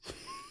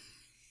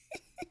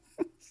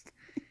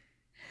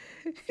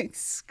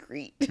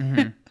 Excrete.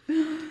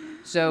 Mm-hmm.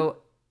 So,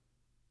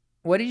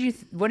 what did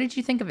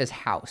you think of his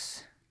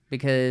house?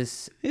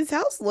 Because his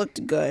house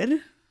looked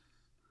good.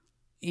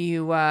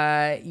 You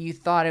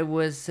thought it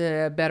was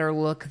a better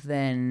look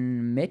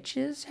than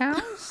Mitch's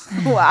house?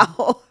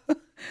 Wow.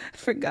 I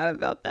forgot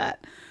about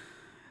that.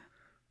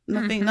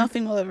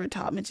 Nothing will ever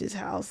top Mitch's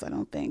house, I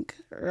don't think,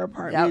 or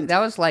apartment. That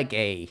was like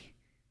a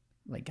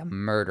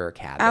murder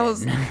cabin. That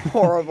was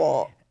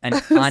horrible. An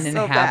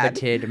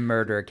uninhabited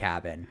murder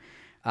cabin.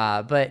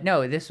 But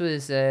no, this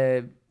was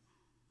a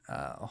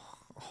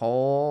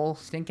whole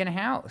stinking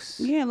house.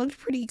 Yeah, it looked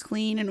pretty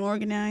clean and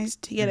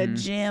organized. He had a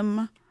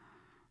gym,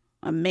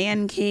 a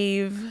man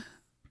cave,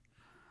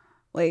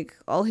 like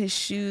all his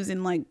shoes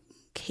in like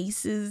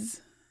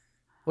cases.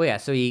 Well, yeah,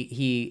 so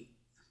he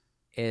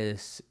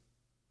is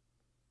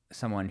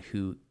someone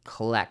who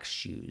collects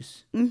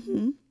shoes.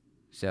 Mm-hmm.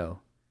 So,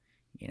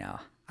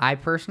 I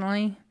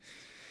personally,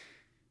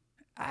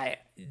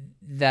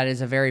 that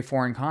is a very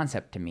foreign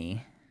concept to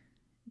me,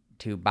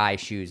 to buy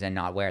shoes and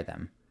not wear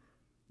them.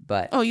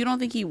 But oh, you don't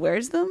think he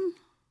wears them?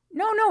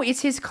 No,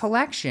 it's his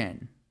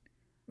collection.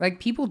 Like,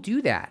 people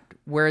do that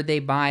where they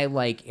buy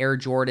like Air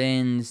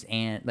Jordans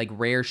and like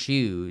rare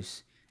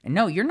shoes. And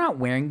no, you're not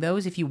wearing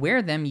those. If you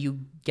wear them,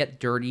 you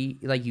get dirty.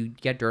 Like, you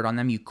get dirt on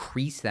them. You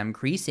crease them.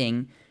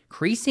 Creasing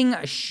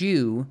a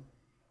shoe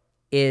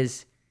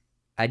is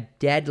a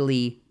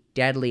deadly,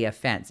 deadly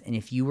offense. And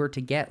if you were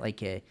to get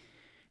like a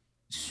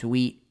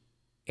sweet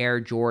Air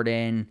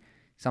Jordan,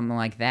 something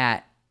like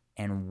that,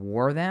 and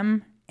wore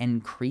them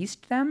and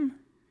creased them,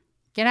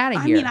 get out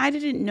of here. I mean, I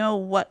didn't know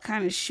what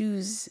kind of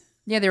shoes.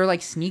 Yeah, they were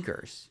like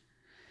sneakers.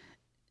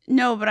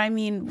 No, but I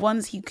mean,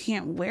 ones you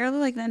can't wear.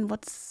 Like, then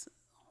what's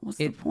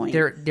the point?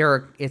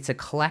 It's a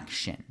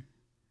collection.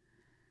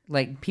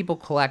 Like, people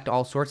collect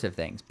all sorts of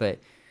things, but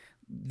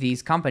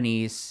these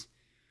companies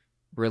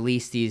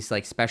release these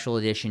like special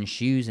edition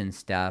shoes and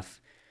stuff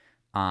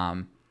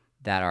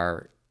that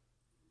are,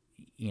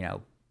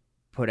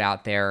 put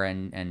out there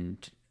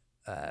and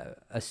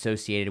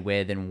associated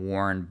with and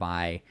worn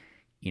by,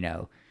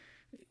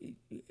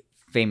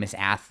 famous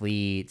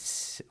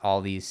athletes,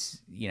 all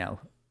these,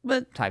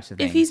 but types of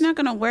things. If he's not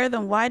going to wear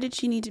them, why did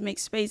she need to make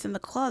space in the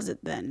closet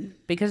then?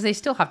 Because they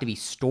still have to be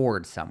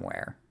stored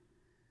somewhere.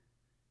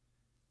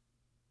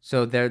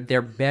 So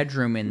their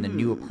bedroom in the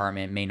new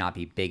apartment may not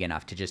be big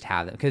enough to just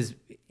have them, because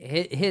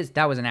his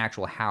that was an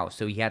actual house,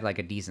 so he had like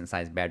a decent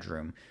sized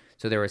bedroom,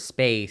 so there was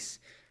space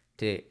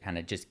to kind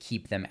of just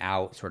keep them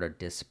out, sort of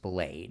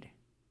displayed.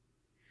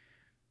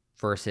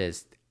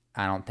 Versus,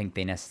 I don't think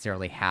they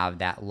necessarily have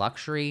that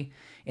luxury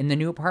in the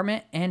new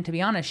apartment, and to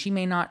be honest, she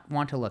may not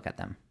want to look at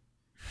them.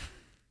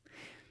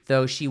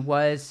 Though she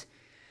was,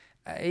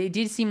 it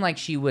did seem like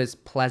she was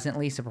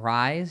pleasantly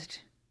surprised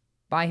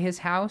by his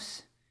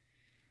house.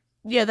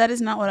 Yeah, that is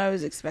not what I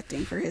was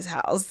expecting for his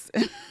house.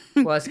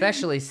 Well,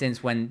 especially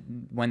since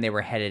when they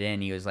were headed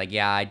in, he was like,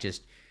 "Yeah, I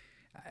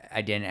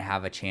didn't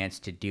have a chance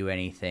to do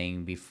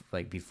anything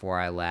before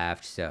I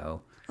left."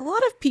 So A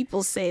lot of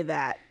people say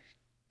that,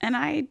 and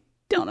I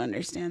don't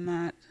understand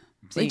that.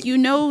 See- Like, you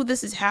know,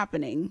 this is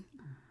happening.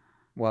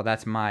 well,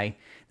 that's my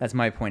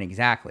point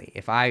exactly.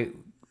 If I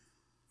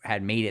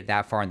had made it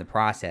that far in the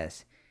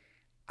process,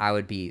 I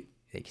would be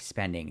like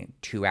spending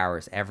 2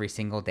 hours every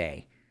single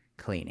day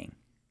cleaning.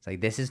 It's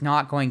like, this is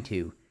not going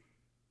to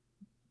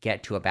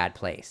get to a bad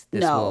place.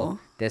 No.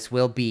 This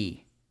will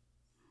be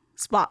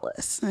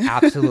Spotless.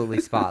 absolutely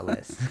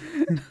spotless.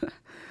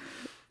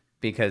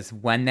 Because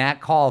when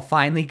that call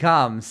finally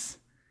comes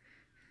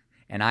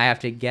and I have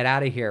to get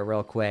out of here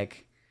real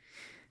quick,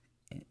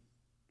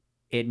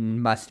 it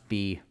must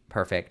be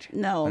perfect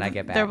No, when I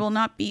get back. there will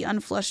not be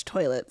unflushed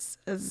toilets,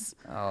 as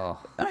Oh.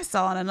 I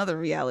saw on another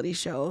reality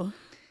show.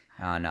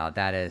 Oh no,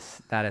 that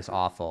is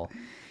awful.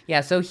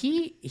 Yeah, so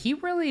he's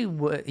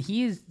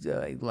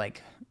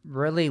like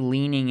really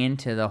leaning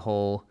into the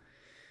whole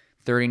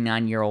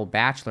 39-year-old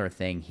bachelor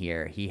thing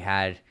here. He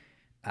had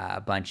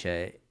a bunch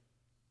of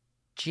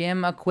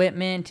gym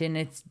equipment and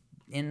it's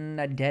in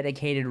a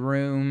dedicated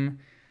room.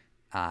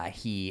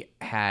 He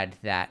had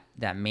that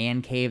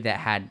man cave that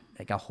had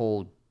like a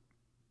whole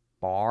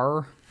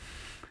bar.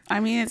 I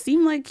mean, it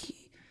seemed like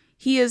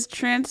he has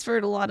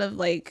transferred a lot of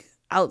like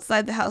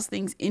outside the house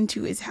things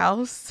into his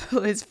house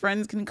so his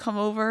friends can come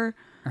over.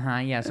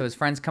 Yeah, so his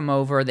friends come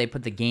over, they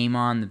put the game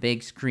on the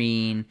big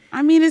screen.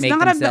 I mean, it's Make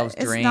not themselves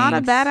it's not a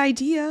drinks. bad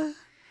idea.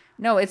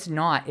 No, it's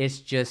not. It's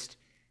just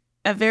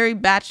A very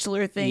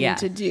bachelor thing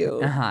to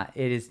do.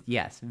 It is,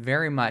 yes,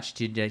 very much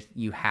to just,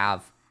 you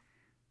have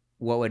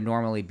what would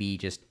normally be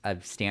just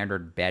a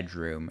standard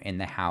bedroom in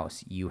the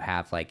house. You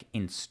have like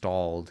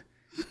installed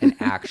an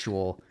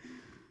actual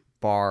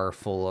bar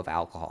full of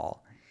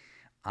alcohol.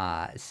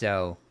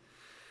 So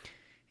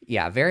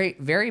yeah, very,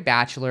 very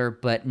bachelor,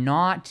 but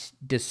not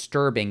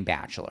disturbing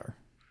bachelor.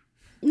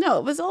 No,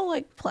 it was all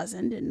like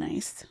pleasant and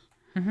nice.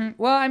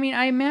 Well, I mean,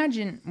 I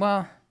imagine,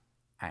 well,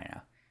 I don't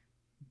know.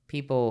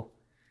 People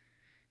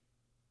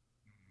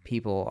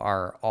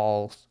are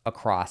all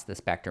across the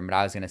spectrum, but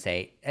I was going to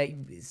say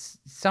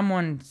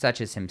someone such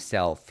as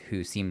himself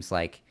who seems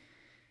like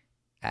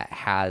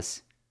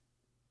has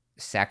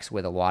sex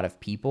with a lot of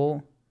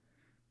people,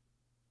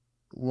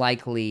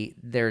 likely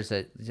there's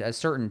a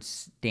certain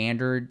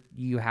standard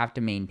you have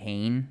to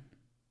maintain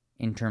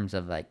in terms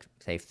of like,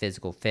 say,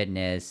 physical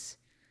fitness,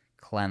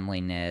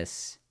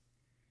 cleanliness,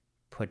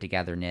 put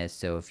togetherness.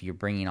 So if you're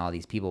bringing all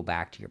these people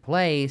back to your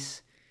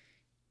place,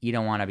 you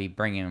don't want to be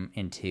bringing them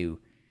into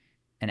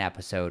an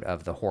episode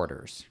of The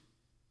Hoarders.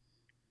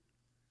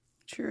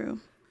 True.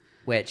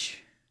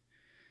 Which,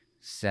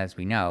 as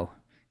we know,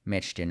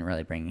 Mitch didn't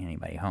really bring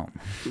anybody home.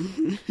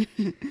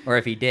 Or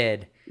if he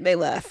did... They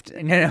left.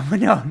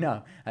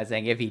 No. I was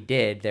saying if he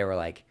did, they were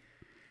like,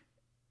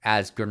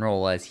 as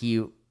granola as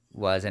he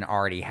was and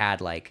already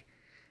had like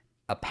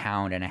 1.5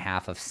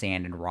 pounds of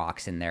sand and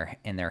rocks in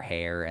their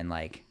hair and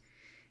like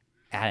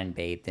hadn't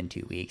bathed in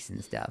 2 weeks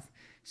and stuff.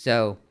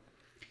 So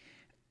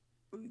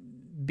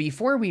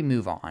before we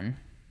move on,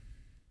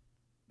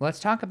 let's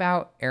talk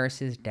about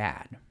Eris's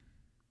dad.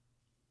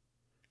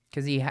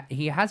 Because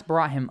he has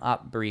brought him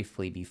up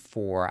briefly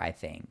before, I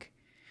think.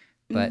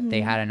 But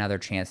they had another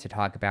chance to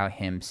talk about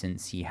him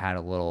since he had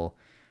a little,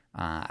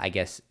 I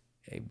guess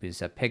it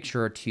was a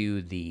picture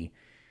to the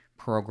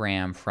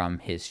program from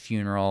his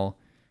funeral.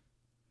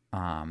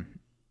 Yeah,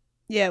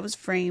 it was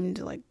framed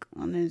like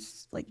on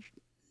his like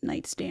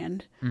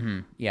nightstand.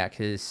 Yeah,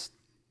 because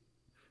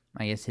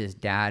I guess his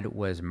dad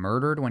was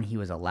murdered when he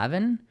was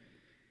 11,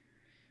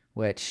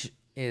 which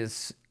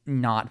is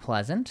not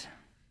pleasant.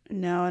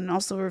 No, and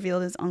also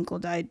revealed his uncle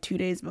died 2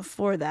 days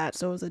before that,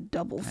 so it was a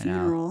double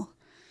funeral.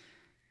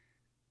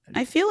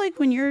 I feel like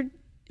when your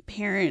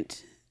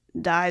parent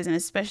dies, and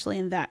especially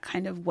in that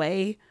kind of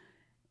way,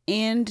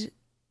 and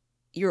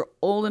you're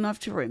old enough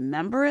to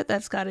remember it,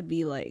 that's got to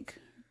be like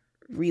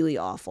really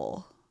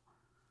awful.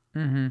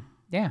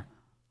 Yeah.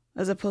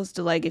 As opposed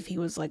to like if he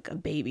was like a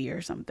baby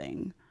or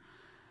something.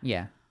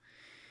 Yeah.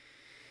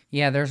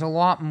 Yeah, there's a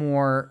lot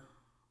more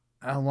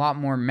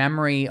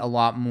memory, a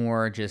lot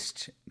more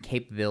just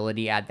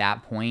capability at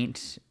that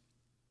point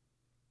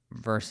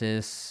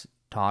versus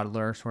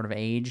toddler sort of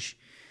age.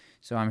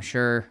 So I'm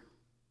sure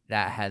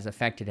that has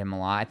affected him a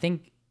lot. I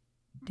think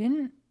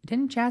didn't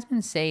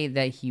Jasmine say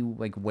that he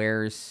like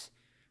wears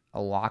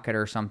a locket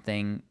or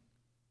something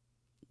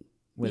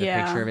with a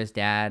picture of his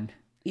dad?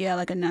 Yeah,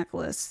 like a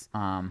necklace.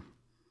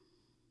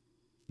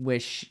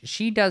 which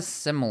she does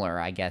similar,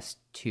 I guess,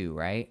 too,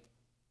 right?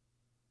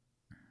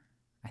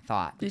 I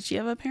thought. Did she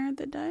have a parent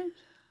that died?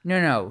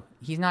 No,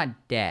 he's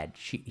not dead.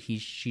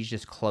 She's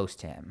just close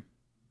to him.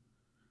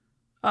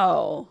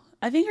 Oh,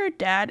 I think her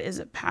dad is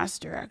a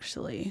pastor,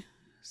 actually.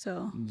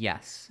 So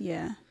Yes,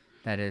 yeah,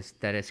 that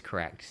is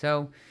correct.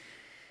 So,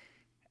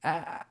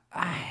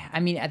 I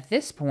mean, at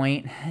this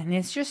point, and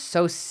it's just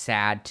so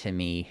sad to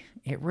me.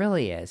 It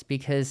really is,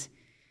 because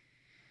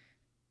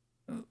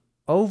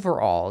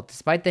overall,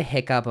 despite the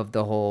hiccup of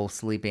the whole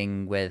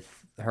sleeping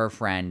with her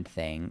friend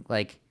thing,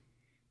 like,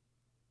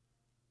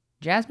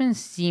 Jasmine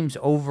seems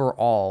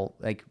overall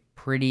like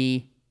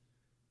pretty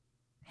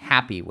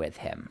happy with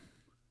him,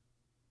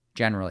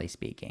 generally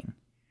speaking,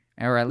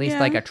 or at least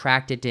like Yeah.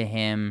 attracted to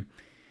him,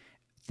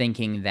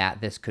 thinking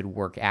that this could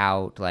work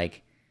out,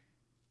 like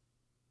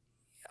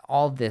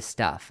all this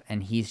stuff,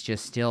 and he's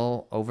just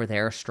still over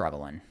there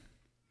struggling.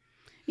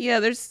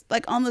 yeah. There's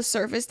like on the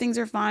surface things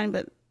are fine,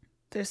 but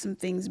there's some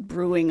things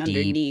brewing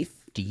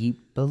underneath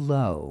Deep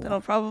below,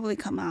 that'll probably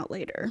come out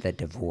later. the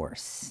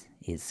divorce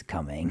is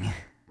coming.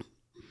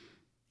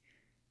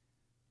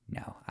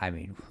 No, I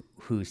mean,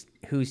 who's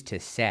to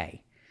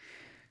say?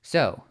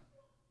 So,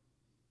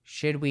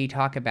 should we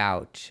talk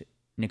about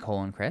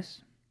Nicole and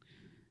Chris?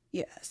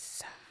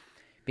 Yes.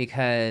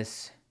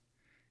 Because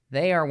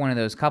they are one of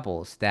those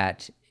couples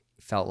that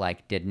felt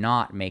like did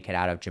not make it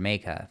out of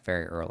Jamaica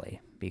very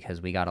early,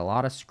 because we got a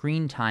lot of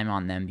screen time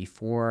on them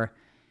before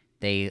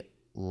they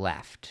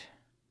left.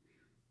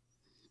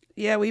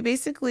 Yeah, we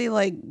basically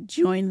like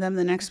joined them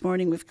the next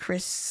morning with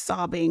Chris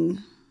sobbing.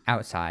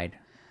 Outside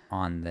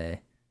on the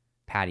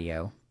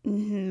patio.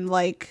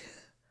 Like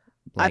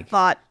I Like,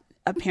 thought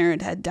a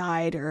parent had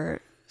died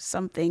or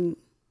something.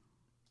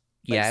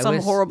 yeah, it Some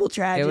was horrible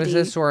tragedy. It was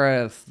a sort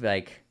of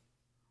like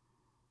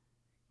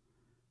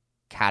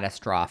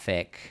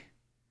catastrophic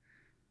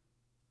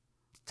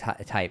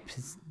type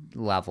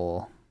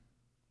level.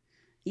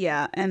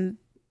 Yeah, and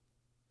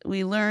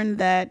we learned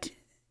that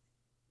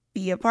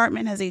the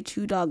apartment has a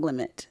 2-dog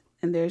limit,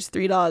 and there's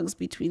 3 dogs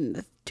between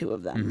the two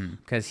of them.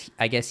 Because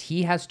I guess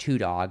he has 2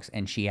 dogs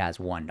and she has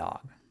 1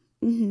 dog.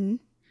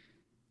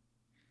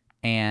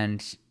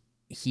 And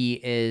he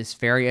is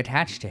very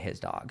attached to his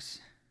dogs.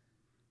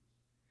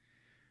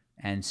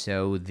 And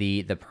so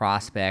the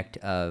prospect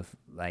of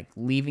like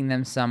leaving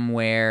them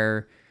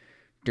somewhere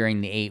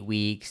during the 8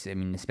 weeks, I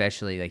mean,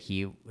 especially like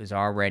he was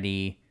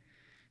already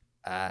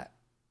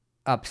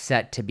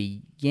upset to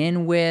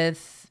begin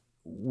with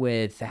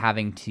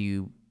having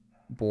to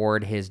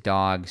board his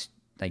dogs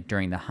like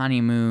during the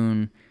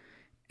honeymoon,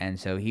 and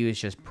so he was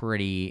just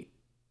pretty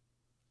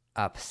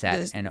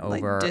upset and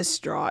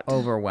Distraught.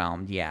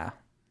 overwhelmed, yeah.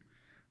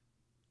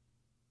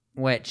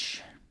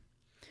 Which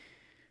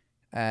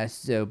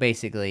so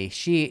basically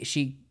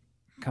she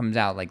comes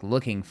out like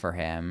looking for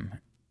him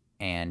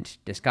and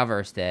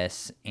discovers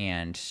this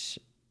and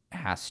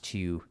has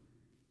to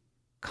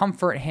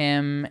comfort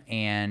him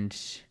and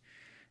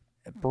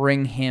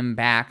bring him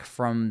back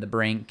from the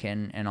brink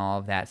and all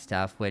of that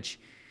stuff, which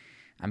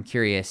I'm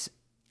curious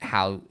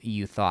how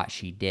you thought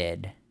she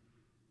did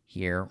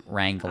here,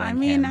 wrangling I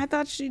mean, him. I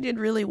thought she did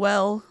really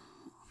well,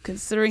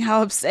 considering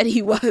how upset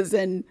he was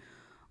and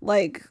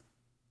like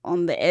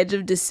on the edge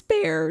of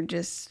despair.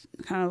 Just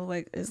kind of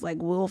like is like,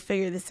 we'll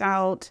figure this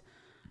out.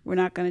 We're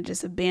not gonna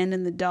just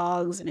abandon the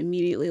dogs. And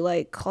immediately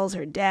like calls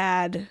her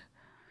dad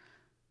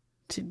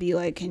to be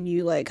like, can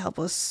you like help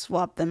us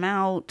swap them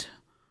out?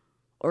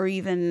 Or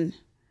even,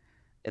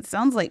 it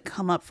sounds like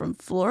come up from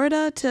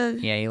Florida to.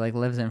 Yeah, he like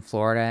lives in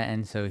Florida,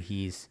 and so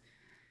he's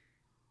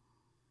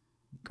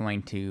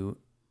going to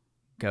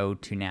go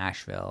to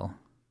Nashville.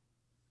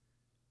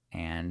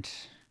 And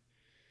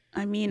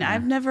I mean,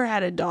 I've never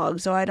had a dog,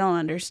 so I don't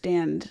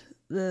understand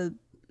the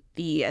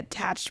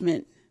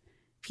attachment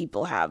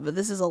people have, but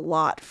this is a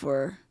lot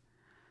for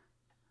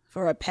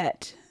a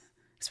pet,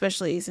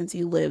 especially since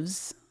he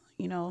lives,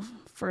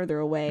 further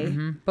away.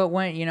 but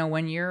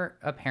when you're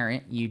a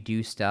parent, you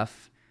do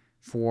stuff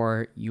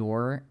for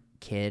your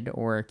kid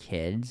or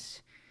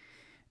kids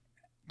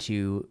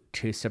to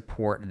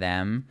support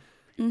them.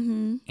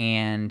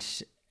 And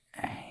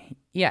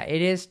yeah,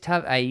 it is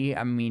tough.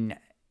 I mean,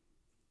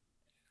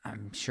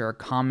 I'm sure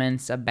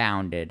comments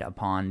abounded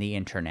upon the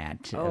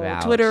internet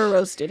about Twitter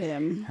roasted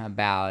him.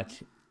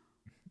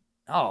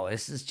 Oh,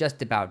 this is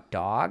just about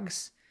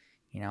dogs.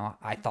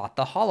 I thought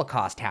the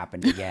Holocaust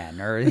happened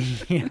again, or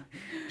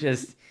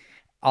just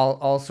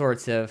all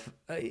sorts of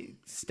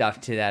stuff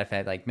to that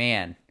effect. Like,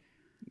 man,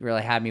 you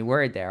really had me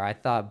worried there. I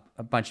thought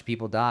a bunch of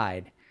people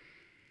died,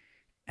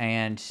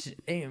 and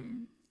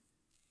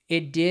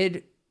it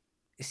did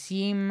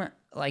seem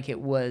like it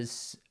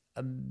was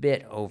a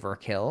bit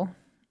overkill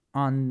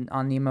on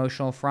the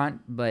emotional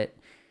front, but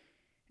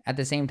at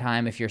the same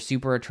time, if you're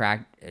super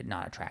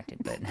not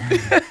attracted, but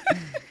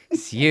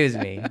excuse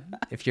me,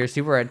 if you're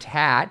super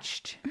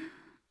attached,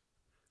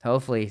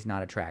 hopefully he's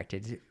not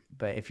attracted,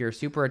 but if you're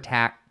super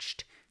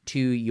attached to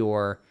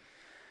your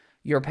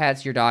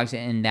pets, your dogs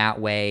in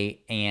that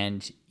way,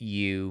 and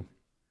you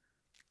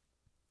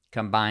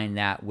combine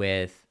that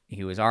with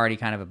he was already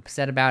kind of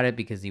upset about it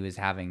because he was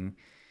having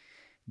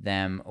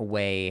them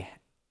away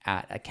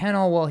at a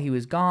kennel while he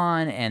was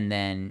gone, and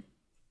then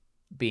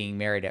being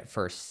married at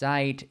first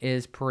sight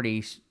is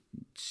pretty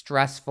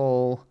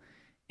stressful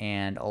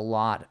and a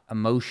lot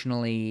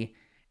emotionally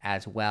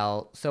as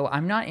well. So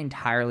I'm not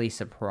entirely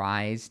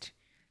surprised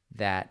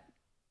that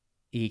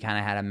he kind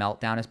of had a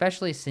meltdown,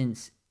 especially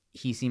since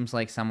he seems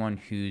like someone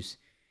who's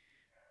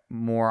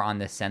more on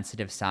the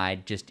sensitive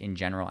side just in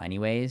general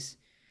anyways,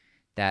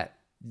 that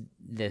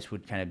this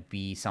would kind of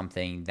be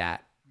something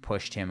that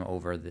pushed him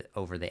over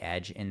the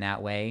edge in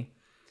that way.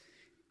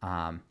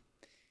 And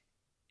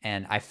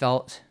I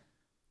felt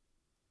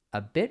a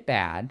bit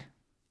bad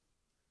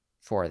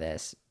for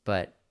this,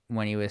 but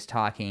when he was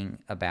talking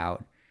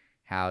about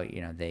how,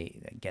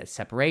 they get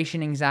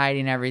separation anxiety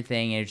and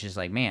everything, it's just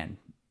like, man,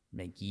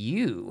 like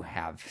you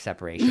have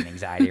separation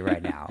anxiety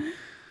right now.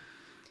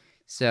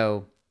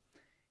 So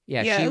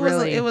yeah, she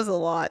it was a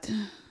lot.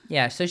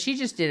 Yeah, so she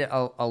just did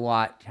a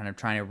lot, kind of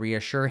trying to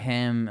reassure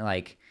him,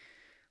 like,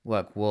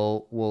 look,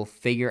 we'll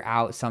figure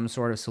out some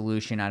sort of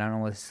solution. I don't know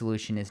what the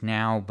solution is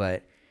now,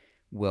 but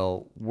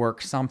we'll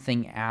work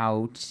something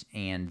out.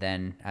 And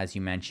then, as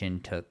you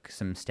mentioned, took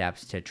some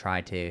steps to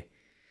try to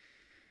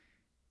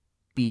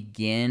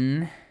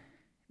begin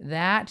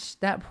that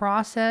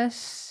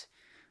process,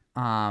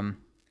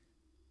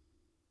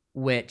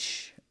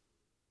 which,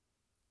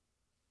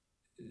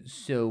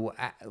 so,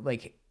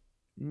 like,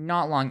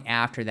 not long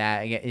after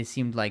that, it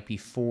seemed like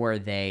before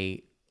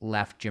they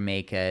left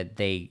Jamaica,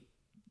 they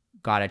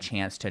got a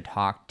chance to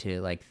talk to,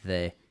 like,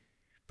 the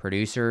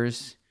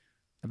producers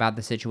about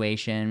the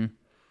situation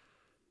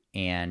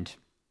and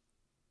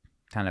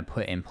kind of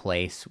put in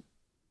place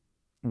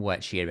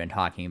what she had been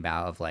talking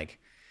about of, like,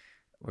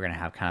 we're going to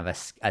have kind of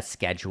a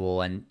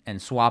schedule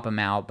and swap them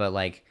out, but,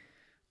 like,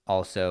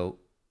 also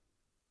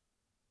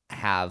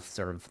have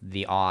sort of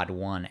the odd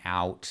one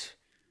out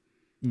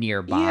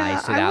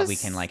nearby so that we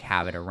can, like,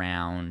 have it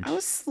around. I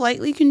was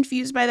slightly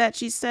confused by that.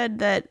 She said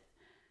that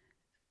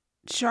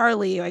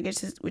Charlie,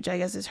 which I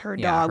guess is her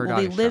dog, will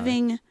be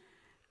living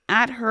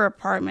at her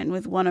apartment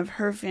with one of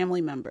her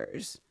family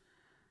members.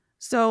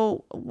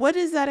 So what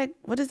does that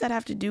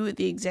have to do with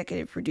the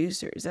executive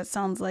producers? That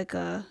sounds like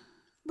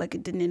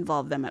it didn't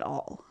involve them at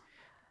all.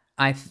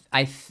 I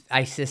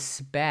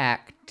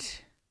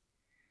suspect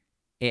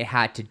it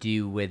had to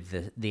do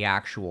with the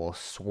actual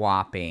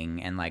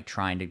swapping and, like,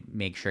 trying to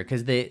make sure,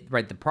 because the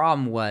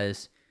problem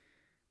was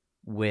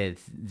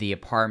with the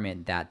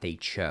apartment that they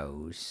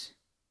chose,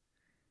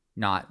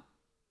 not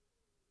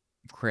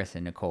Chris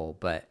and Nicole,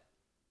 but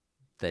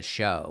the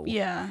show.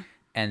 Yeah.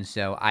 And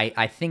so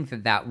I think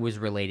that was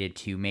related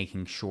to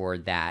making sure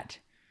that,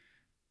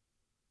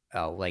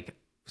 like,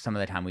 some of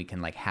the time we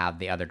can, like, have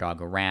the other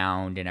dog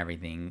around and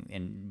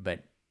everything,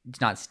 but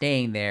it's not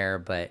staying there,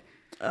 but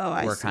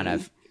we're kind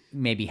of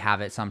maybe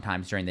have it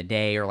sometimes during the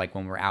day, or, like,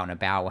 when we're out and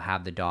about, we'll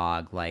have the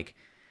dog, like,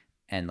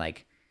 and,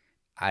 like,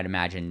 I'd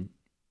imagine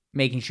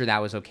making sure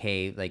that was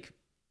okay, like,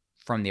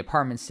 from the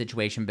apartment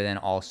situation, but then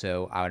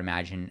also I would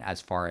imagine as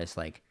far as,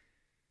 like,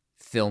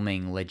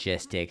 filming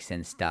logistics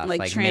and stuff,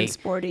 like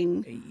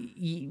transporting.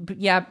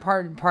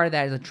 Part of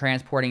that is, like,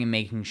 transporting and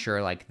making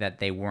sure, like, that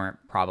they weren't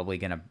probably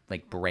gonna,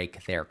 like,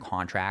 break their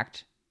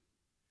contract.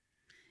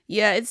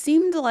 Yeah, it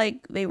seemed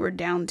like they were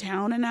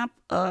downtown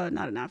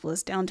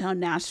downtown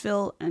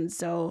Nashville, and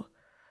so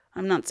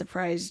I'm not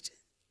surprised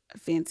a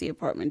fancy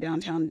apartment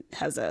downtown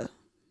has a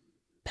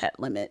pet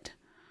limit.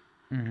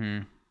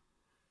 Mm-hmm.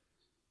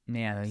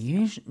 Yeah,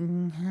 usually,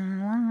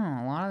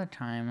 a lot of the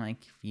time,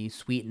 like, if you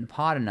sweeten the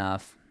pot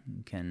enough,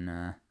 you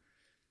can,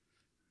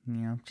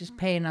 just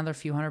pay another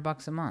few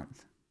 $100 a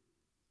month.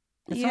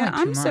 It's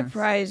I'm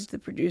surprised the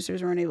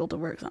producers weren't able to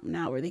work something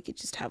out where they could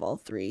just have all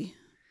three.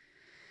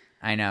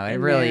 I know, it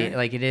really,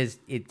 like, it's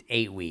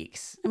 8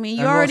 weeks. I mean,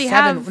 you already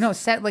have... No,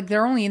 like,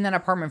 they're only in that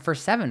apartment for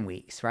 7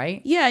 weeks,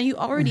 right? Yeah, you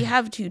already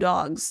have 2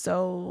 dogs,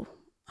 so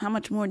how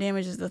much more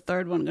damage is the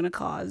third one going to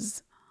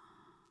cause?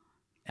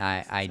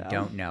 I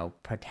don't know.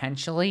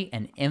 Potentially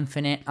an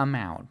infinite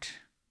amount,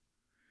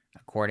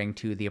 according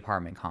to the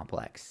apartment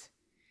complex.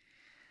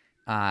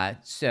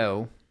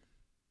 So,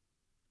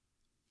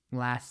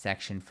 last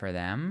section for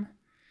them,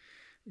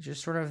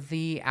 just sort of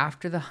the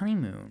after the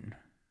honeymoon.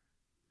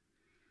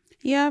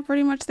 Yeah,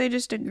 pretty much they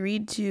just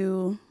agreed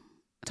to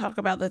talk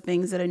about the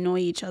things that annoy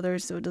each other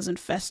so it doesn't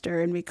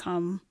fester and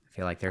become I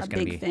feel like there's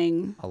going to be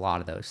thing. A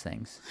lot of those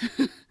things.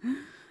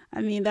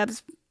 I mean,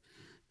 that's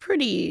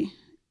pretty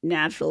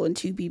natural when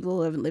 2 people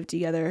who haven't lived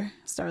together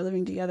start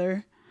living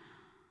together.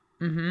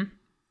 Mm-hmm.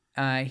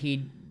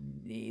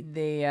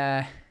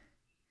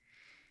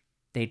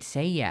 They'd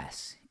say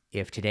yes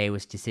if today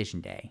was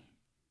decision day,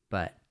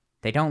 but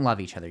they don't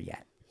love each other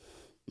yet.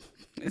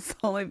 It's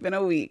only been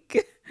a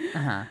week.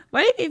 Uh-huh.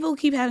 Why do people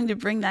keep having to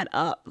bring that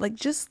up? Like,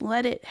 just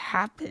let it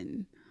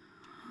happen.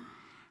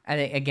 I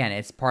think, again,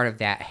 it's part of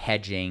that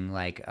hedging.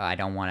 Like, I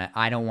don't want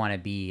to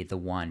be the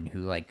one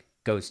who, like,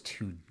 goes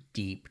too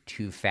deep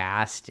too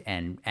fast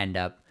and end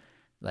up,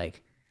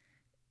 like,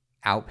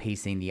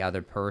 outpacing the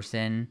other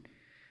person.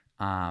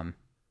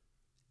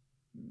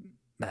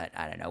 But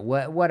I don't know.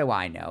 What do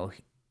I know?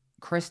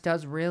 Chris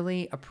does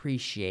truly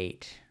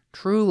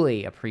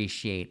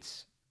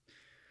appreciates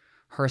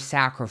her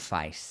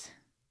sacrifice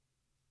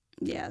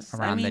Yes, I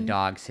around the mean,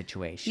 dog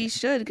situation. he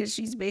should, because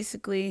she's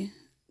basically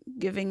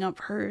giving up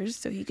hers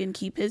so he can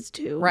keep his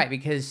too. Right,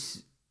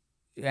 because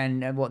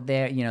well,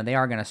 they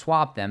are going to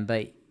swap them,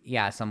 but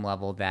yeah, some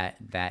level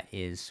that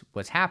is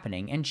what's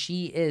happening, and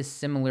she is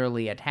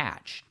similarly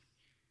attached.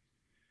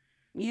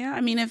 Yeah,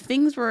 I mean, if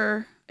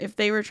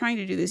they were trying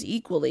to do this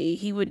equally,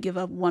 he would give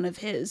up one of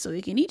his so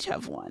they can each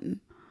have one.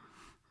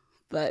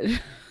 But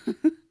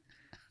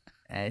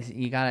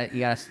You gotta.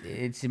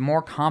 It's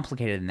more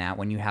complicated than that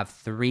when you have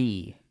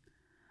three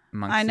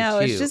amongst I know,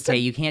 the two. it's just okay,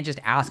 you can't just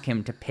ask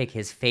him to pick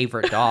his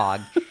favorite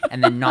dog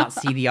and then not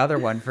see the other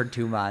one for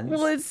 2 months.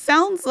 well, it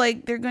sounds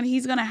like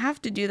he's gonna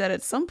have to do that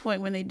at some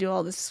point when they do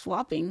all this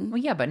swapping. Well,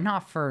 yeah, but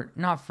not for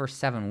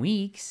 7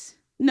 weeks.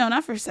 No,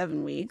 not for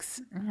 7 weeks.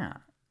 Yeah,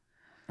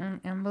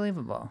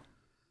 unbelievable.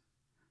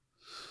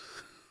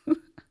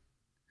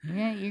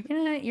 Yeah, you're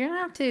gonna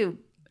have to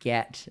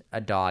get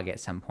a dog at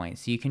some point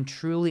so you can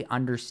truly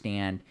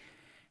understand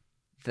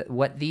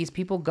what these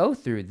people go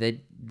through,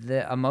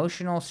 the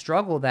emotional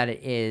struggle that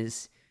it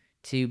is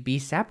to be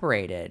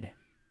separated.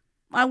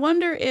 I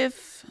wonder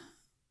if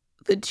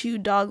the two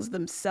dogs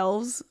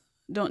themselves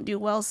don't do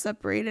well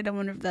separated. I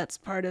wonder if that's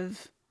part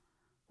of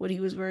what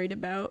he was worried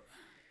about.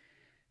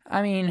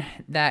 I mean,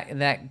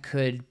 that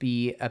could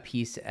be a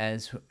piece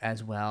as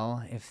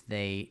well, if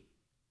they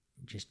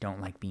just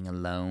don't like being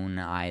alone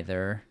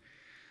either.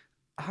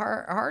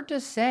 Hard to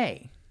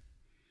say.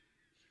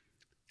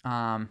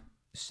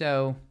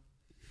 So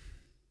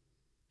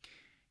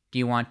do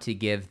you want to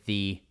give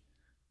the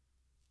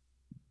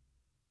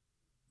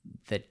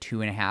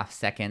 2.5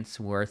 seconds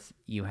worth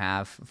you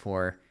have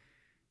for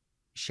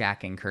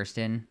Shaq and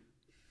Kirsten?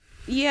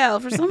 Yeah,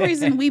 for some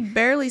reason we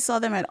barely saw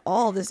them at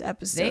all this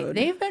episode.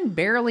 They've been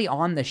barely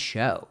on the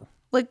show.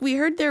 Like, we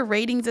heard their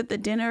ratings at the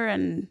dinner,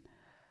 and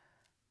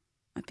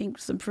I think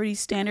some pretty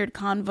standard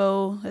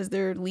convo as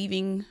they're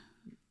leaving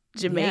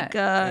Jamaica.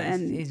 Yeah,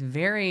 and it's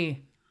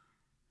very,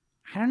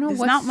 I don't know.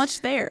 There's not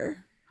much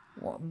there.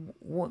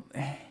 What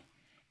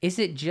is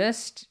it?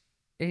 Just,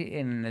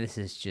 and this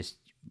is just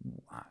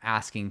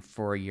asking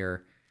for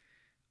your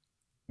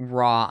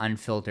raw,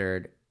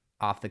 unfiltered,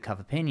 off the cuff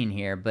opinion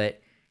here,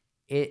 but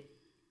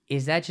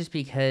is that just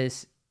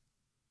because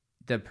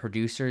the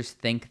producers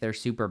think they're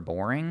super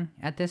boring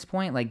at this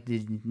point? Like,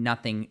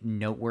 nothing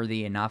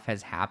noteworthy enough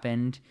has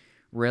happened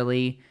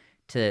really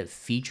to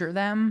feature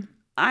them?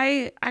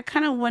 I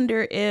kind of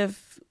wonder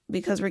if,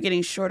 because we're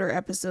getting shorter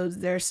episodes,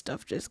 their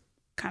stuff just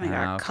kind of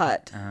got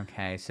cut.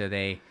 Okay, so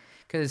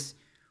because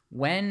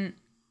when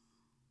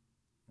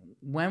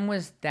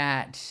was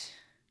that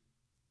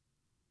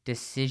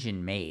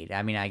decision made?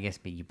 I mean, I guess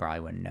you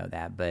probably wouldn't know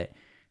that, but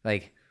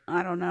like,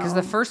 I don't know. Because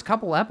the first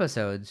couple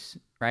episodes,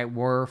 right,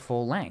 were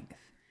full length.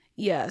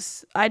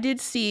 Yes, I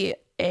did see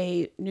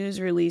a news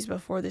release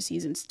before the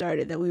season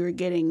started that we were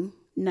getting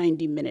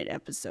 90-minute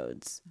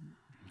episodes.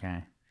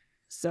 Okay.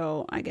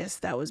 So I guess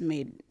that was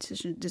made.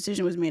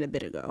 Decision was made a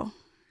bit ago.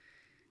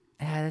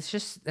 Yeah,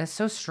 that's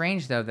so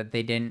strange though that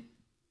they didn't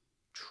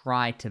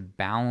try to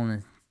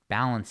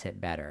balance it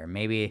better.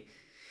 Maybe,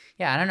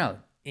 yeah, I don't know.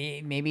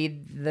 Maybe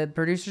the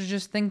producers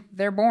just think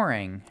they're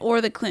boring, or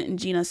the Clint and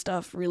Gina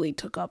stuff really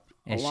took up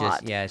a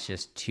lot. It's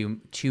just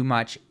too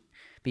much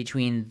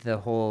between the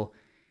whole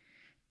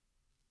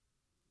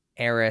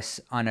Eris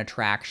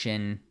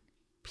unattraction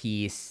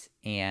piece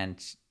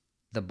and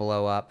the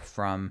blow up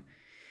from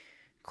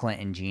Clint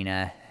and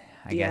Gina.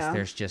 I guess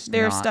there's just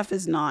their stuff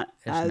is not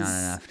as not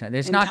enough time.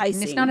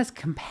 enticing. It's not as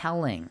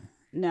compelling.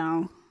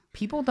 No.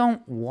 People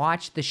don't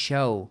watch the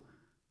show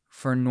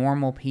for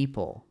normal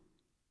people.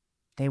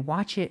 They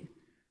watch it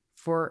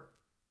for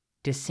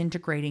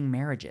disintegrating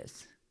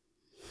marriages.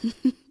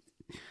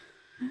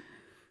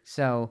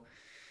 So,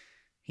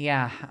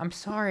 yeah, I'm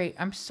sorry,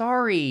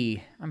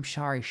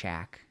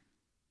 Shaq.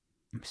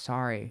 I'm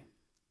sorry,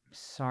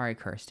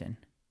 Kirsten.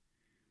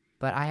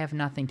 But I have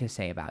nothing to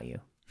say about you.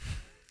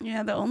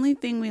 Yeah, the only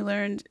thing we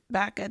learned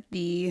back at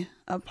the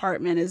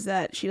apartment is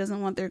that she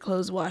doesn't want their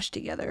clothes washed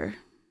together.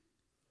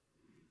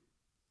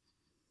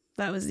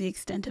 That was the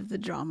extent of the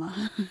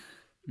drama.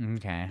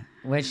 Okay.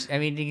 Which, I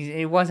mean,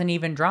 it wasn't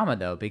even drama,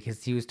 though,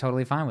 because he was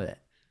totally fine with it.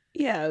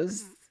 Yeah, it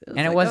was and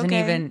it wasn't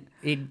even,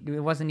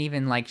 it wasn't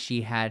even like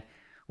she had,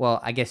 well,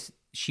 I guess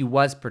she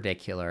was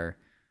particular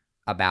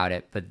about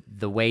it, but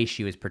the way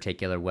she was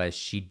particular was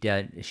she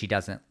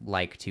doesn't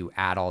like to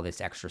add all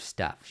this extra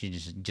stuff. She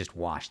just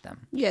wash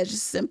them. Yeah,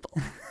 just simple.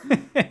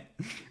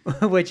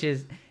 Which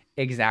is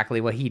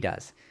exactly what he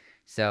does.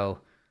 So,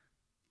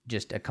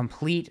 just a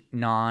complete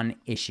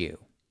non-issue.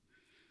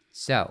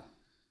 So,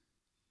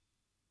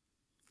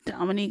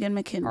 Dominique and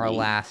McKinley.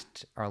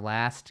 Our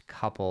last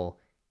couple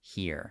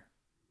here.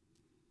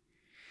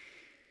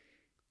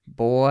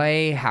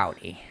 Boy,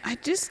 howdy.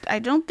 I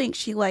don't think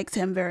she likes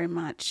him very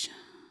much.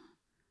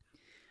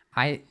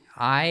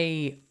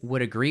 I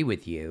would agree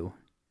with you.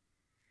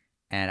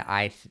 And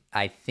I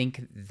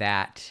think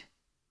that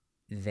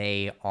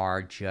they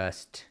are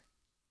just,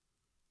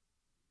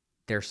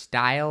 their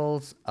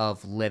styles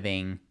of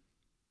living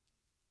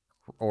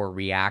or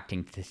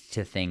reacting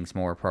to things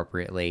more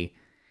appropriately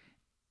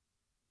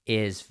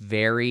is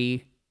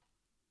very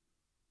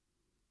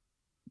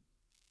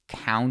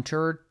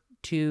counter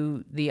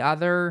to the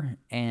other,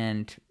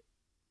 and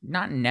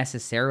not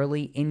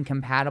necessarily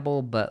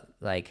incompatible, but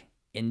like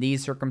in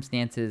these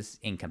circumstances,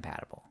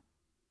 incompatible.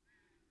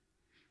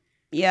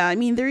 Yeah, I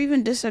mean, they're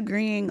even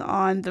disagreeing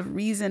on the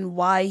reason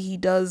why he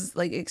does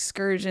like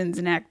excursions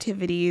and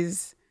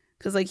activities.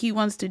 Because like he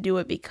wants to do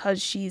it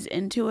because she's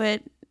into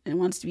it and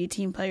wants to be a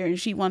team player, and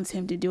she wants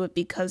him to do it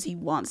because he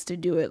wants to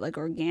do it like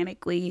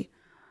organically.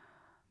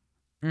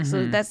 Mm-hmm.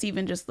 So that's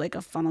even just like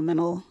a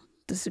fundamental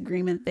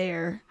disagreement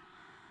there.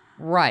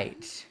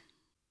 Right.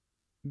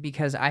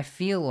 Because I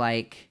feel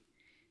like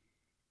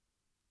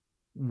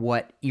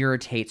what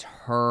irritates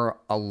her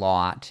a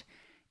lot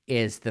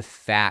is the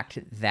fact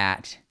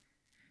that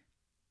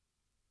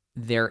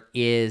there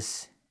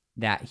is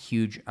that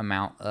huge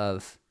amount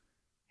of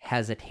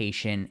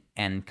hesitation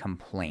and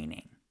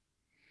complaining.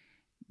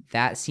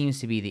 That seems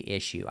to be the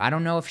issue. I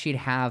don't know if she'd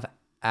have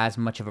as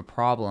much of a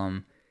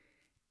problem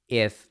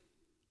if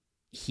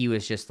he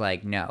was just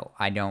like, no,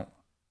 I don't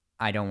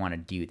want to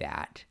do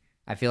that.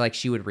 I feel like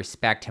she would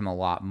respect him a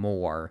lot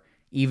more,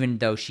 even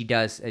though she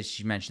does, as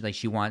she mentioned, like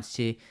she wants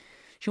to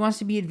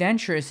be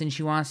adventurous and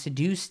she wants to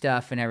do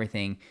stuff and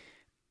everything.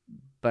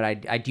 But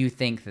I do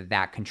think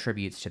that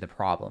contributes to the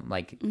problem.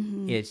 Like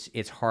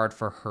it's hard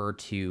for her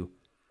to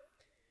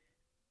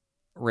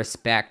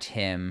respect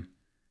him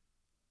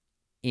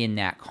in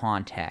that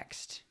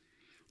context.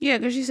 Yeah,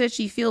 because she said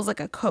she feels like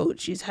a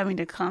coach. She's having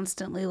to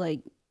constantly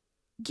like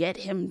get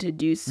him to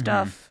do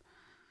stuff,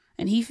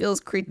 and he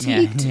feels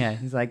critiqued. Yeah.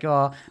 He's like,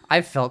 oh,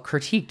 I felt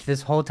critiqued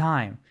this whole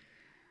time.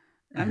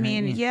 I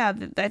mean, yeah,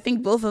 I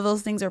think both of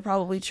those things are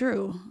probably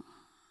true.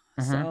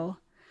 So,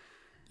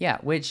 yeah,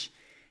 which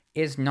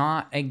is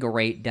not a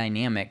great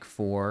dynamic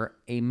for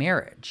a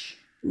marriage.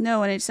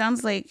 No, and it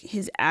sounds like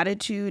his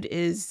attitude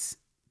is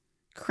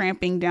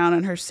cramping down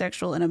on her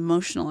sexual and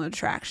emotional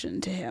attraction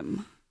to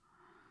him.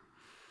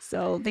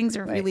 So things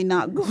are really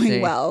not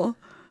going well.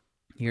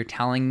 You're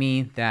telling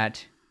me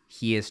that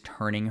he is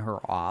turning her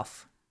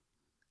off?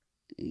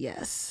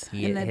 Yes,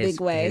 in a big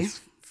way.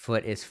 His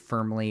foot is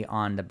firmly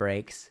on the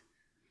brakes.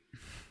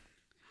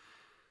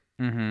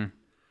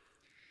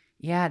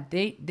 Yeah,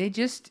 they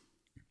just,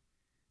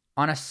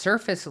 on a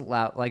surface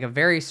level, like a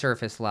very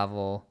surface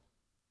level,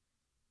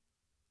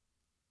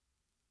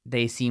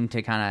 they seem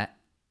to kind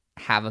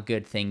of have a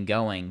good thing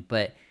going,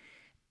 but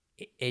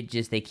it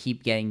just, they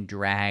keep getting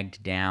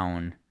dragged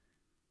down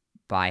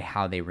by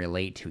how they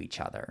relate to each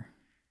other.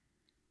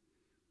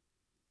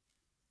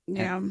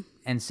 Yeah.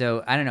 And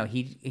so I don't know,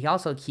 he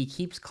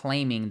keeps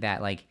claiming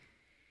that like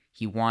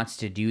he wants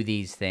to do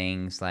these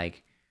things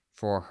like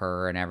for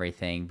her and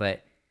everything,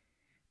 but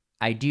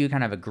I do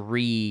kind of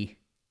agree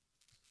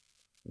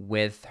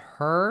with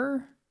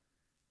her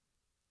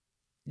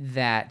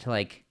that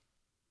like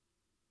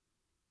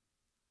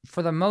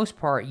for the most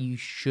part you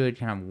should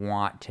kind of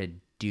want to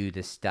do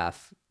the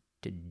stuff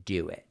to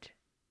do it.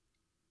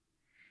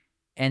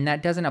 And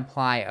that doesn't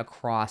apply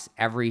across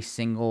every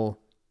single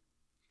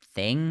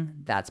thing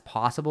that's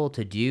possible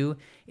to do.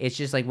 It's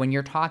just like when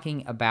you're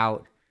talking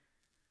about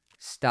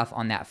stuff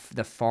on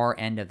the far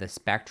end of the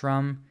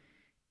spectrum,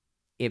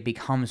 it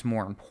becomes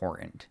more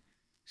important.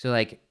 So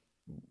like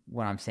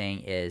what I'm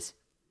saying is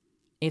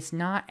it's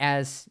not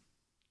as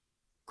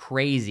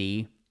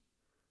crazy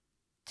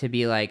to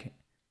be like,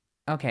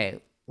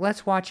 okay,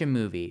 let's watch a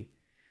movie.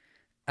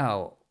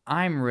 Oh,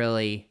 I'm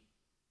really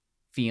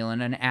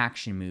feeling an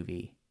action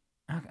movie.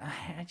 I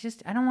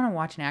don't want to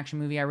watch an action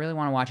movie. I really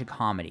want to watch a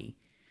comedy.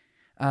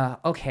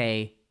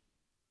 Okay,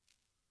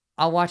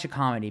 I'll watch a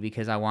comedy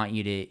because I want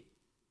you to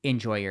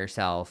enjoy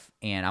yourself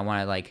and I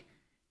want to like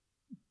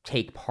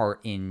take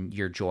part in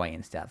your joy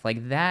and stuff.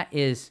 Like that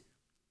is,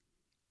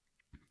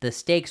 the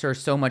stakes are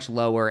so much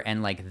lower,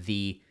 and like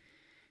the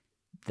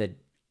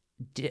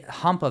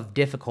hump of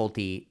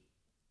difficulty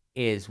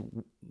is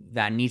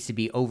that needs to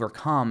be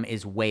overcome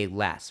is way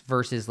less,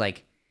 versus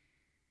like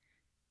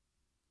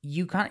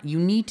you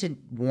need to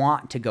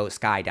want to go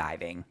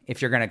skydiving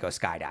if you're going to go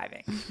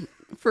skydiving.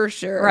 For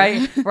sure.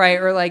 Right.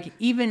 Or like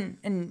even,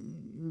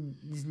 and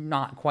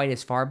not quite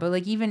as far, but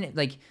like even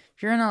like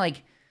if you're going to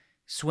like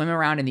swim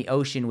around in the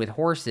ocean with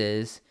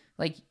horses,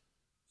 like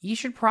you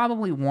should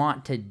probably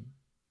want to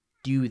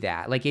do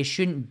that. Like it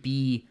shouldn't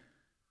be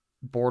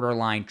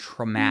borderline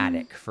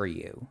traumatic for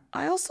you.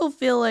 I also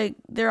feel like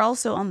they're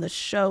also on the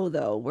show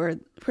though, where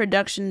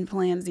production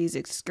plans these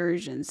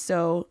excursions.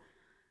 So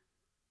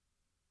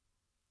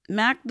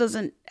Mac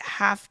doesn't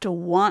have to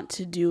want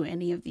to do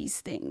any of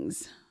these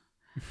things.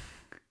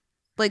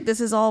 Like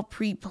this is all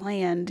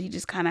pre-planned. He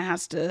just kind of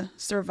has to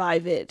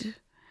survive it.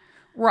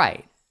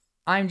 Right.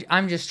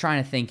 I'm just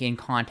trying to think in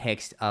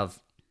context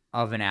of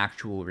an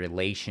actual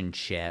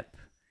relationship.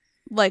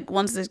 Like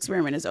once the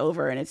experiment is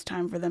over and it's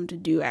time for them to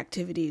do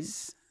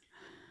activities.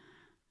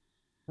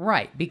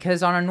 Right,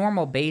 because on a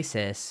normal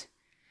basis,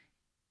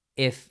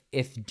 if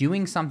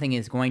doing something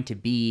is going to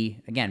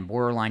be, again,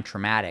 borderline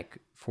traumatic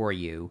for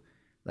you,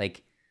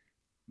 like,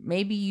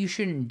 maybe you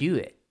shouldn't do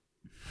it.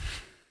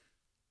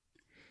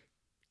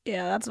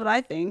 Yeah, that's what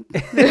I think.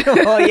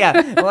 Well, yeah,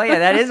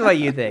 that is what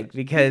you think,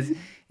 because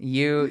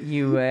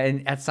you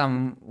at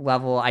some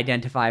level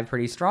identify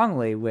pretty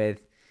strongly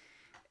with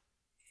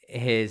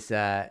his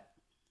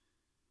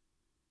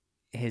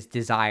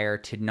desire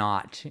to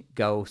not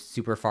go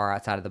super far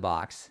outside of the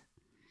box.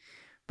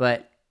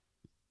 But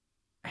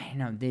I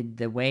know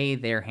the way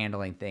they're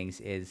handling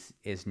things is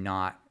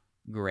not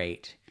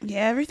great.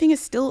 Yeah, everything is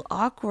still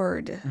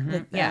awkward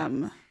with yeah.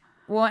 them.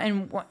 Well,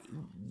 and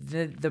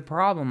the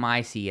problem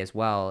I see as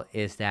well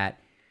is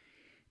that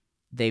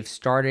they've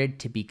started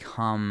to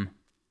become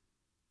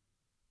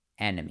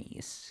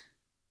enemies.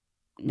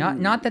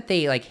 Not that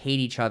they like hate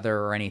each other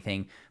or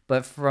anything,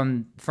 but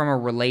from a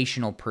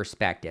relational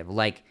perspective,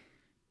 like,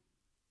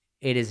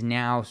 it is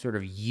now sort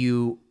of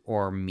you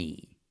or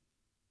me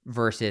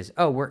versus,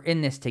 oh, we're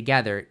in this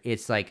together.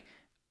 It's like,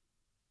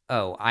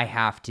 oh, I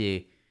have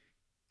to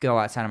go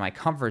outside of my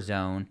comfort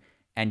zone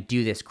and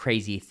do this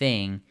crazy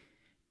thing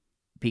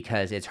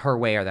because it's her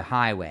way or the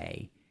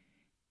highway.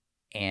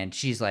 And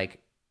she's like,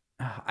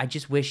 oh, I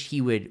just wish he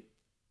would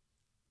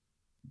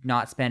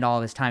not spend all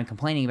of his time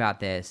complaining about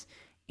this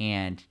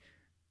and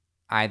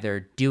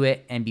either do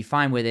it and be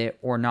fine with it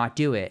or not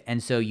do it.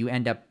 And so you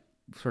end up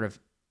sort of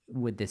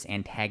with this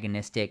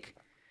antagonistic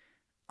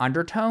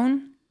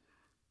undertone,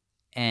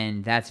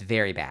 and that's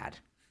very bad.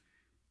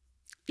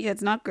 Yeah,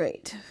 it's not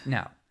great.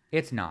 No,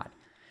 it's not.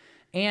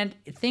 And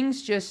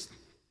things just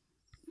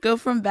go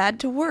from bad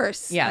to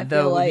worse. Yeah,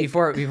 though,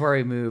 before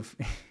we move,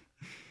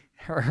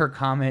 her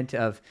comment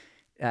of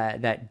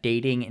that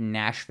dating in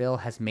Nashville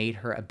has made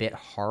her a bit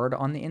hard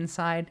on the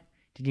inside.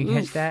 Did you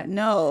catch that?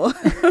 No.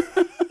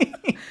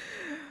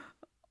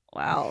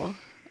 Wow.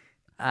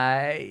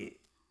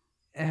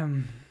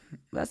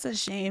 That's a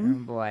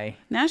shame. Oh boy.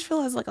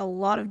 Nashville has like a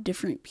lot of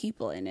different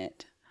people in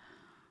it.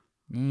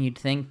 You'd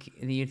think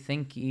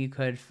you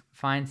could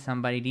find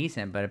somebody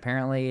decent, but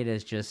apparently it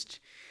has just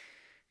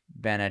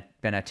been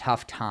a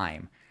tough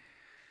time.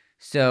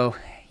 So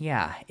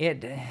yeah,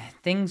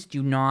 things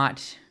do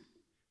not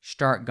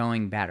start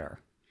going better.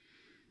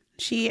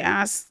 She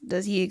asks,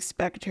 does he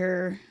expect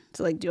her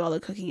to like do all the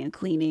cooking and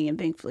cleaning? And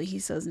thankfully he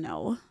says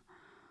no.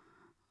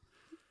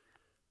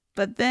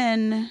 But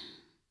then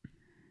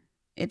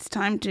it's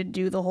time to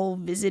do the whole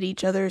visit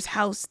each other's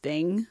house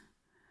thing.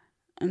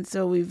 And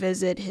so we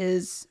visit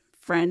his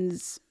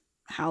friend's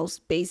house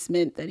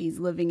basement that he's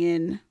living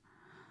in,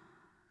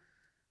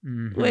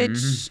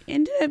 which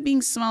ended up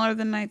being smaller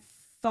than I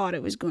thought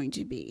it was going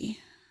to be.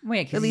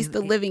 Wait, at least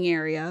the living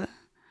area.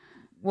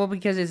 Well,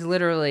 because it's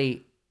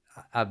literally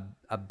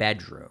a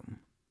bedroom.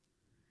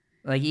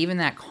 Like, even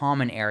that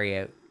common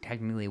area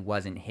technically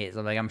wasn't his.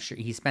 Like, I'm sure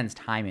he spends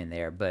time in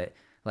there, but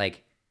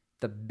like,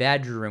 the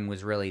bedroom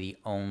was really the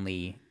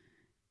only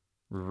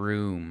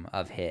room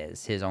of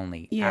his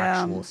only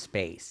actual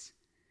space.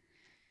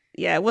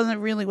 Yeah, it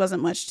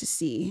wasn't much to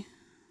see.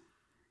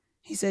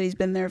 He said he's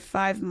been there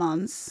 5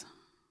 months.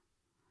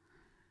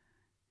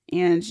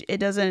 And it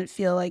doesn't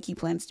feel like he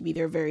plans to be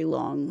there very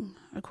long,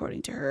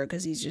 according to her,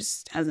 because he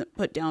just hasn't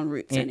put down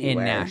roots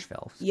anywhere. In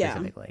Nashville,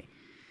 specifically.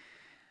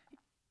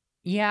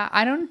 Yeah,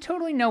 I don't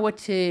totally know what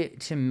to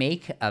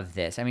make of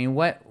this. I mean,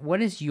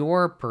 what is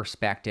your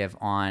perspective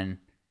on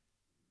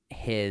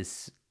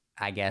his,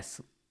 I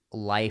guess,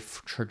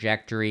 life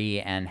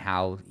trajectory and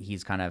how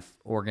he's kind of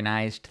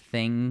organized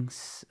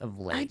things of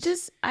late?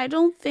 I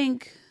don't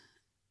think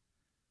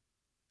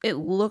it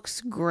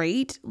looks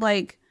great.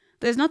 Like,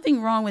 there's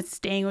nothing wrong with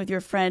staying with your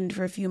friend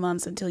for a few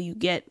months until you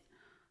get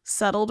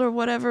settled or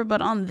whatever.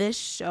 But on this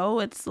show,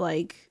 it's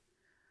like,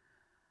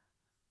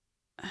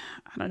 I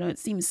don't know, it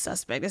seems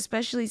suspect,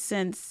 especially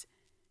since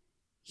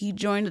he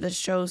joined the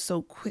show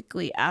so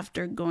quickly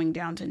after going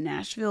down to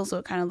Nashville. So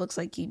it kind of looks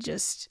like he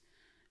just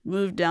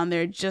moved down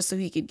there just so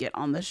he could get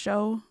on the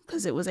show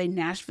because it was a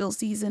Nashville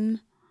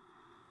season.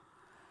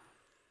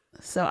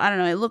 So I don't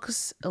know, it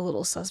looks a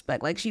little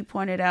suspect. Like she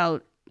pointed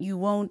out, you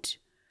won't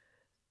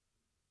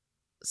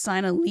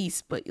sign a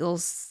lease, but you'll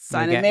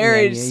sign a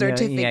marriage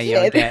certificate.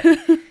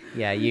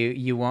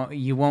 You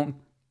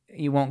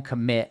won't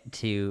commit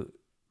to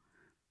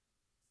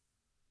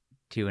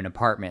an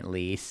apartment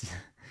lease.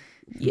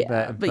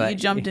 Yeah, but you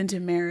jumped into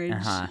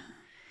marriage.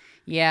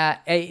 Yeah,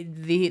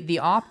 the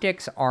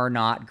optics are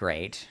not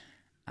great.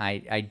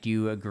 I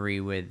do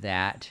agree with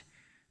that.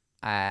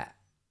 I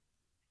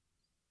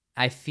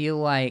feel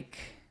like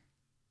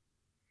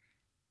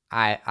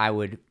I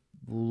would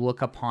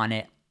look upon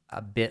it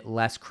a bit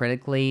less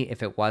critically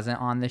if it wasn't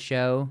on the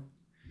show.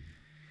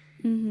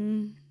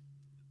 But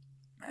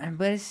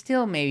it's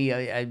still maybe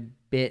a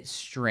bit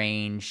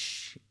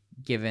strange,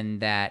 given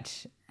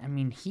that, I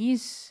mean,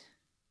 is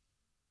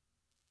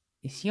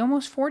he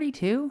almost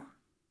 42?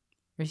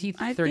 Or is he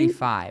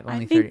 35?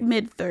 I think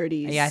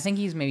mid-30s. Yeah, I think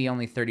he's maybe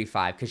only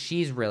 35 because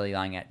she's really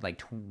young at like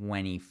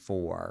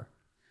 24.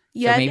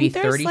 Yeah, so maybe I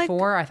think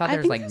 34? I thought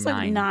there was like 9.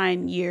 like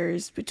 9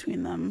 years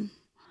between them.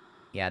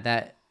 Yeah,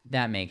 that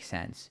That makes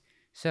sense.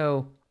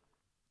 So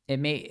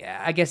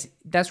I guess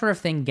that sort of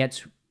thing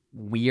gets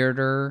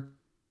weirder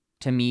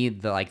to me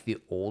the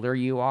older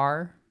you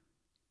are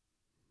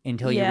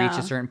until you reach a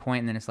Yeah. certain point,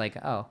 and then it's like,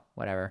 oh,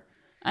 whatever.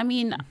 I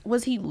mean,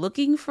 was he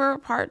looking for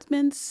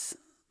apartments?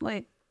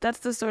 Like, that's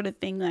the sort of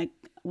thing like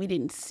we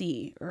didn't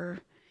see or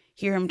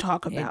hear him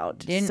talk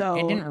about. It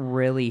didn't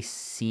really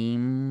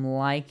seem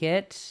like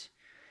it.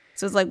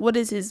 So it's like, what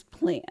is his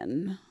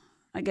plan?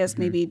 I guess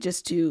maybe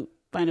just to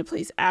find a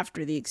place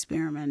after the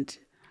experiment.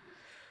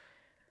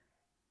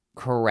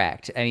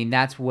 Correct. I mean,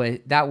 that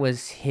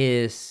was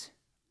his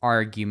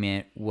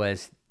argument,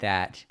 was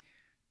that,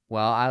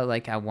 well,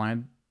 I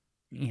want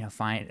to,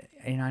 find,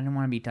 I didn't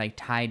want to be like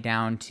tied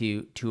down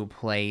to a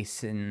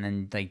place and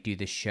then like do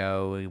the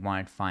show. We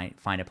wanted to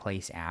find a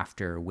place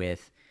after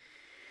with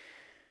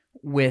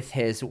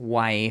his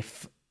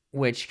wife,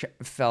 which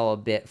fell a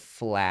bit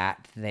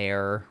flat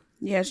there.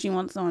 Yeah, she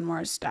wants someone more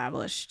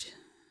established.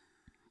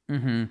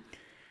 Mm-hmm.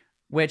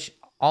 Which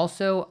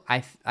also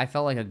I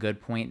felt like a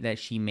good point that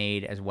she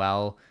made as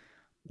well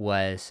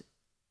was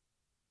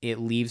it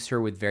leaves her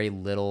with very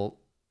little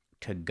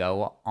to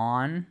go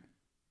on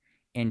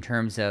in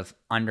terms of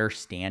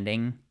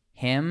understanding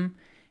him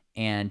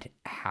and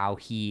how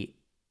he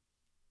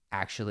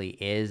actually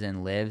is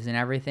and lives and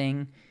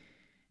everything.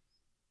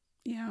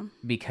 Yeah.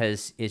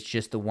 Because it's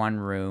just the one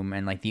room,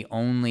 and like the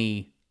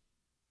only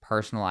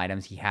personal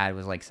items he had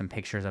was like some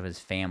pictures of his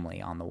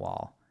family on the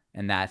wall,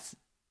 and that's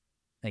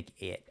like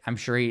it. I'm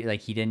sure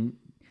he didn't.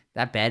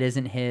 That bed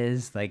isn't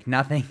his. Like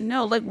nothing.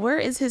 No, like where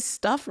is his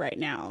stuff right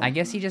now? I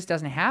guess he just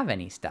doesn't have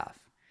any stuff,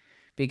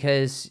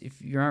 because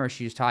if you remember,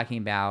 she was talking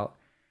about,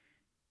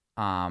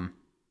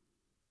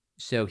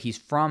 so he's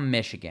from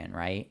Michigan,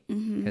 right?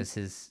 Because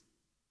his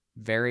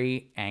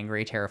very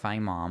angry,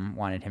 terrifying mom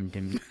wanted him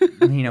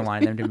to,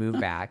 wanted them to move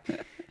back.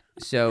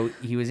 So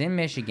he was in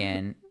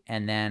Michigan,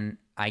 and then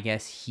I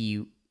guess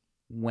he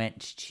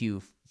went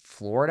to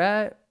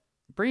Florida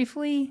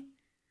briefly,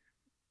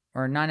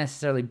 or not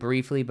necessarily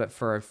briefly, but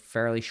for a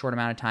fairly short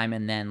amount of time,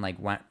 and then like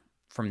went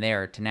from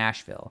there to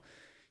Nashville.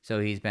 So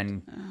he's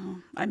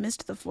been, I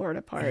missed the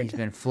Florida part. he's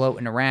been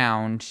floating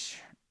around,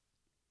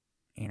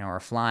 or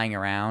flying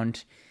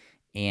around,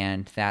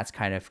 and that's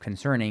kind of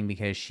concerning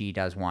because she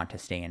does want to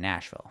stay in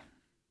Nashville.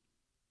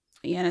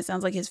 Yeah, and it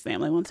sounds like his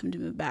family wants him to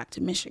move back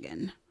to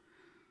Michigan.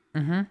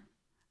 Mm-hmm.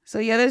 So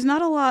yeah, there's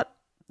not a lot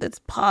that's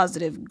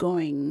positive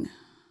going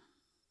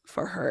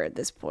for her at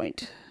this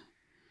point.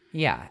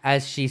 Yeah,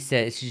 as she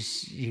said,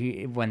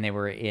 when they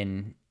were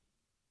in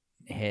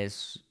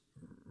his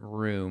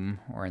room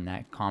or in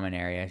that common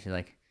area, she's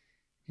like,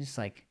 just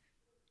like,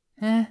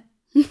 eh.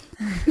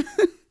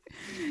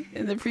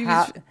 And the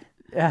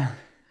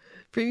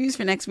previews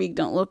for next week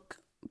don't look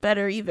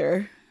better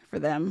either for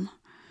them.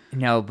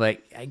 No, but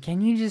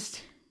can you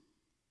just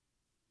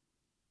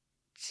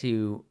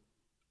to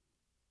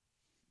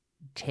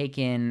take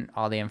in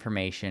all the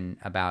information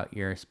about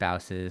your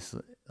spouse's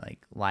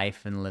like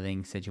life and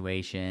living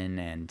situation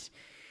and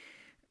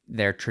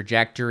their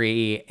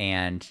trajectory,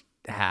 and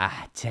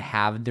to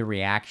have the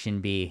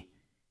reaction be,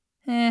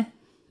 eh.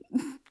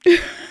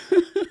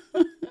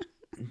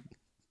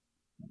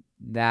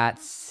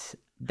 That's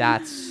a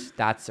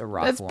rough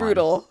one. That's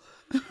brutal.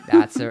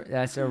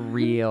 That's a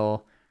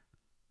real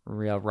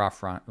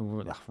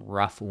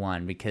rough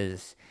one,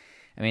 because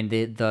I mean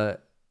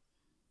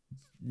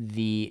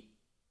the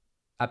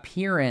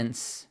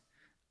appearance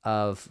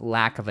of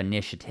lack of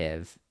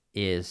initiative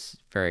is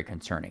very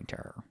concerning to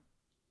her.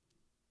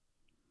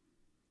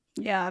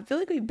 Yeah, I feel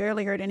like we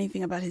barely heard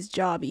anything about his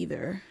job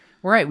either.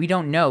 Right, we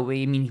don't know.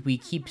 I mean, we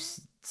keep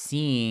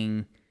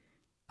seeing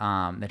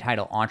the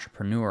title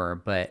entrepreneur,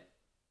 but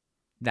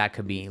that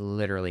could be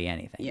literally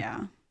anything.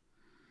 Yeah.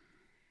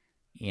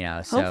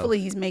 So hopefully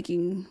he's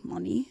making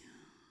money.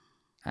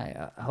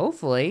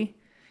 Hopefully,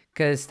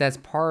 because that's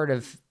part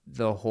of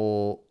the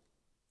whole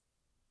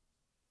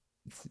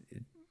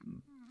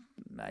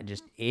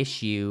just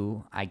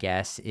issue, I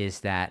guess,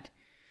 is that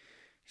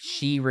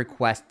she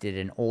requested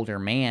an older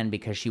man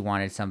because she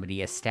wanted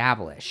somebody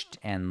established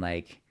and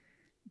like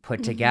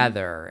put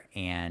together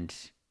and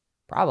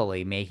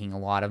probably making a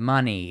lot of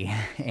money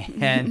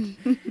and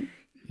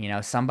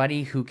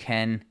somebody who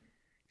can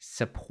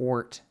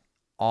support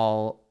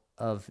all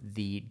of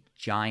the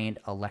giant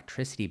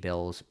electricity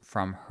bills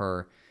from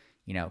her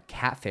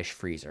catfish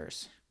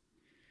freezers.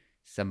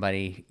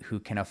 Somebody who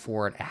can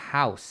afford a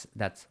house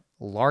that's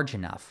large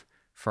enough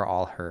for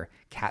all her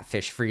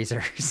catfish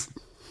freezers.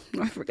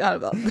 I forgot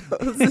about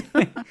those.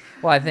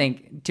 Well, I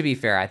think, to be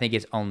fair, I think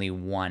it's only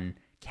one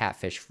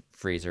catfish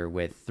freezer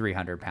with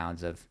 300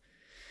 pounds of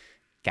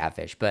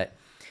catfish. But,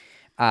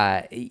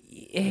 yeah,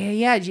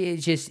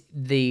 it's just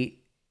the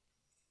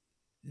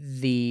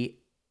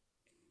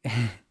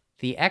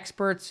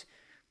experts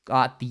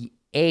got the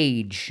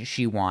age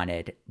she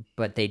wanted,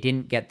 but they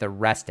didn't get the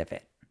rest of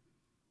it.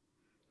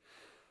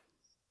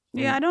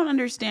 Yeah, I don't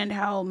understand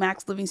how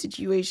Mac's living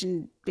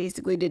situation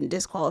basically didn't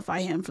disqualify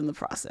him from the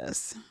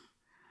process.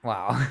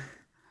 Wow.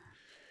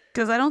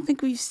 Because I don't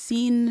think we've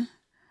seen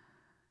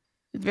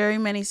very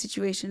many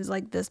situations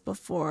like this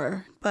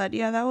before. But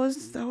yeah, that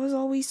was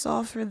all we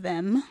saw for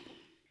them.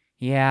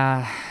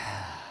 Yeah,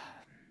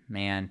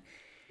 man,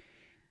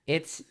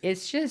 it's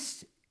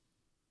just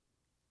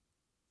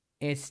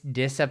it's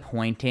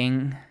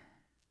disappointing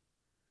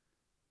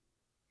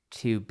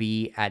to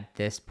be at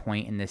this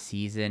point in the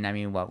season. I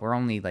mean, what, we're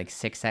only like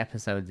 6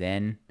 episodes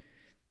in.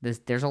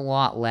 There's a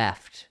lot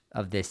left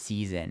of this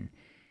season,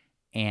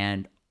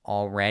 and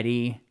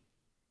already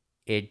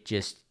it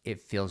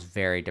feels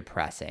very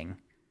depressing.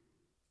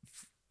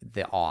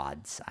 The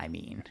odds, I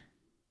mean.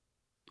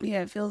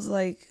 Yeah, it feels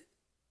like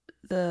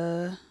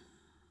the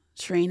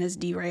train has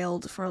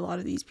derailed for a lot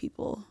of these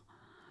people.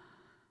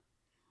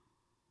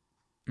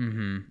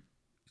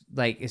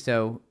 Like,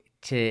 so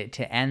to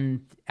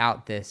end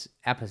out this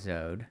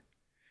episode,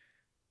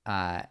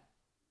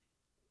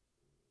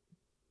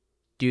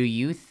 do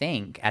you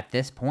think at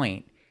this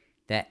point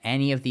that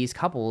any of these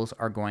couples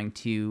are going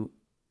to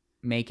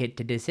make it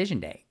to decision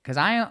day? Because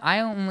I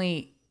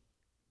only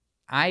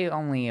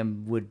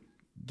would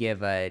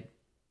give a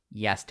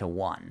yes to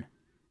one.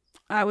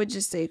 I would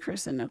just say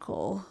Chris and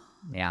Nicole.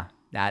 Yeah,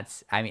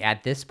 I mean,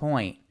 at this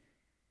point,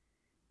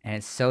 and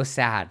it's so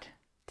sad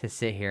to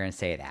sit here and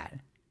say that.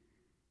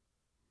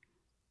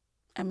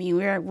 I mean,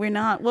 we're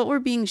not what we're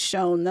being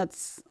shown.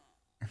 That's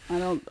I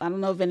don't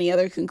know of any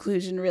other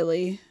conclusion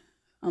really,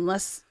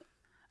 unless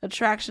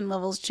attraction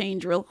levels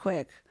change real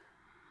quick.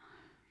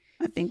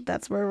 I think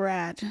that's where we're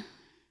at.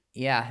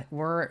 Yeah,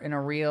 we're in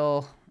a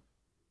real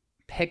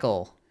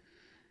pickle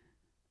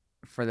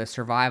for the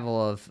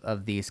survival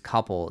of these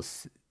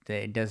couples.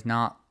 It does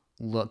not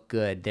look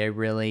good. They're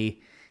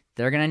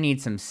gonna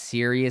need some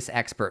serious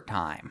expert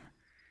time.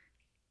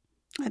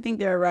 I think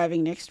they're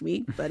arriving next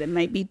week, but it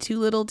might be too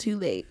little too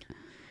late.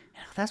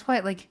 That's why,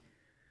 like,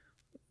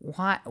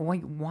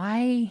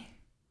 why?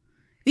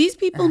 These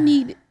people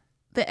need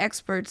the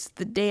experts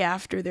the day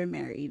after they're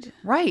married.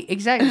 Right,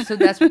 exactly. So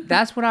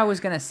that's what I was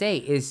gonna say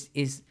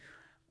is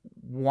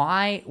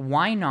why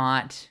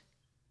not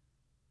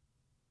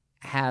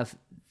have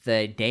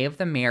the day of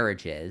the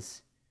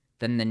marriages,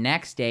 then the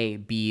next day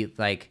be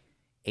like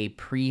a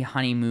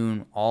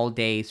pre-honeymoon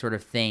all-day sort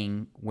of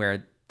thing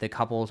where the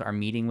couples are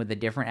meeting with the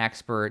different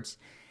experts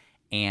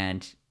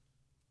and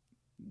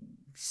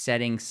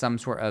setting some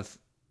sort of,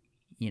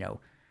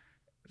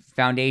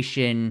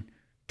 foundation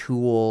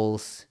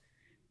tools.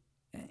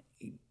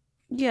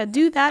 Yeah,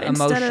 do that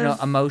instead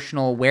of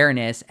emotional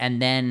awareness,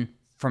 and then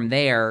from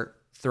there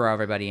throw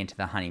everybody into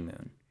the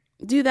honeymoon.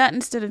 Do that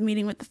instead of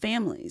meeting with the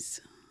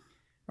families.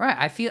 Right.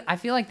 I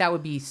feel like that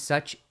would be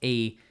such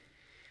a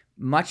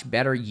much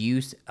better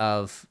use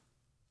of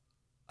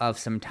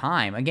some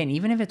time. Again,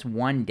 even if it's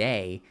one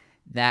day,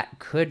 that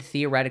could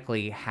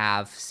theoretically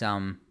have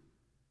some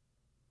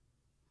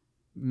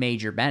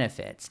major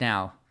benefits.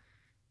 Now,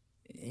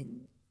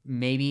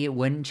 maybe it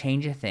wouldn't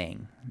change a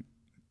thing.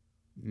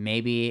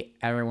 Maybe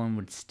everyone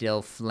would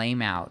still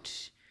flame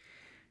out.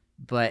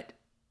 But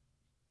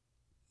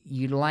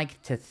you'd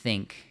like to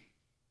think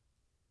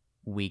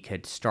we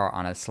could start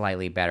on a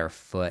slightly better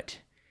foot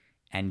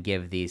and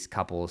give these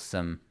couples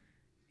some,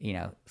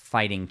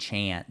 fighting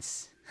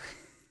chance.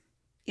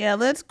 Yeah,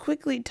 let's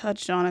quickly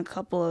touch on a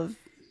couple of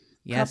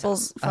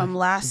couples from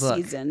last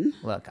season.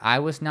 Look, I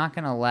was not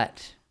going to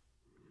let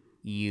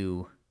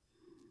you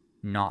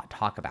not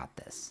talk about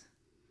this.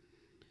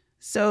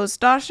 So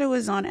Stasha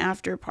was on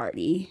After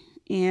Party,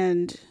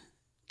 and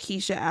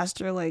Keisha asked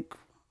her, like,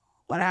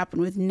 what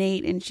happened with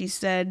Nate, and she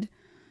said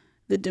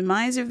the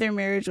demise of their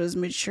marriage was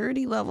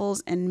maturity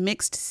levels and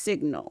mixed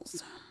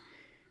signals.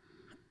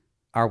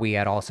 Are we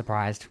at all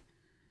surprised?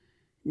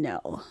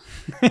 No.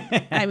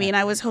 I mean,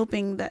 I was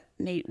hoping that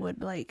Nate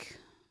would, like...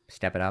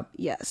 step it up?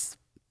 Yes.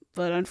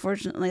 But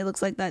unfortunately, it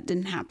looks like that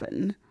didn't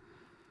happen.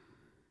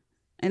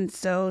 And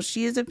so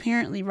she is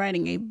apparently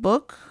writing a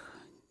book,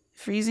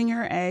 freezing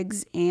her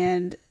eggs,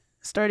 and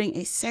starting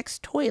a sex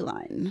toy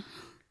line.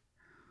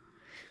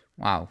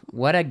 Wow,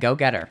 what a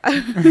go-getter.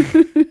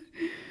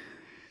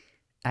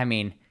 I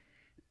mean,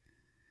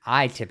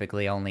 I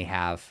typically only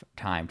have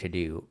time to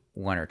do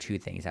one or two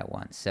things at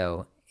once.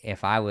 So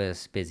if I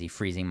was busy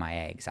freezing my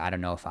eggs, I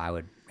don't know if I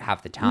would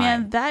have the time.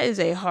 Man, that is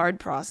a hard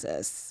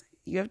process.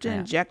 You have to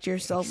inject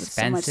yourself with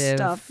so much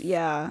stuff.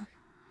 Yeah.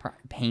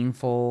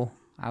 Painful,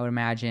 I would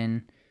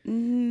imagine.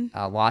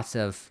 Mm-hmm. Lots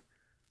of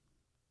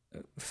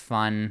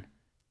fun,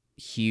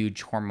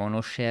 huge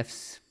hormonal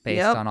shifts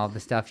based on all the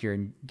stuff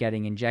you're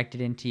getting injected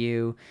into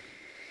you.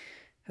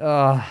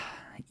 Oh,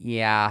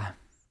 yeah.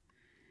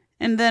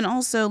 And then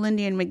also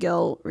Lindy and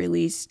Miguel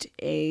released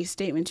a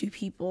statement to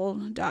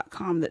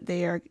people.com that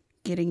they are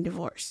getting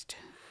divorced.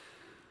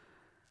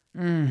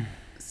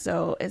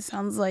 So it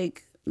sounds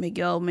like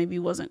Miguel maybe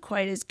wasn't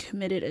quite as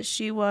committed as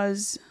she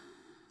was.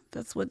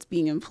 That's what's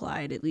being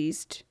implied, at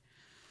least.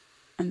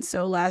 And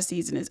so last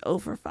season is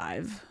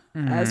 0-5,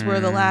 as were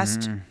the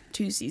last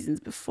 2 seasons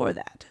before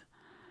that.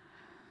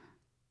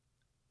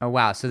 Oh,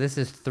 wow. So this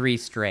is 3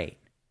 straight.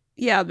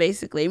 Yeah,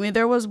 basically. I mean,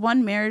 there was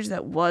one marriage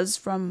that was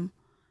from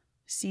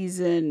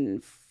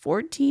season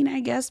 2014,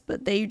 I guess,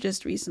 but they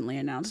just recently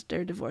announced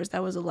their divorce.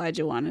 That was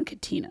Elijah Wan and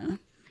Katina.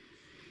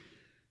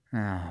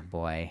 Oh,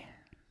 boy.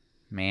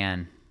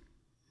 Man.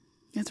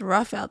 It's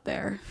rough out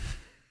there.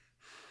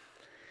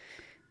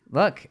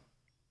 Look,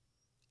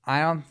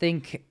 I don't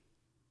think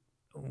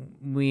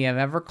we have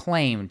ever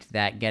claimed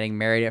that getting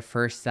married at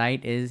first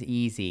sight is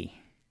easy.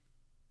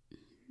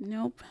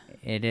 Nope.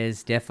 It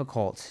is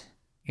difficult.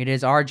 It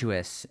is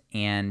arduous,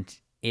 and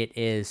it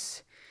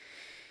is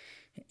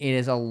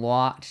a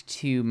lot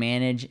to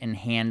manage and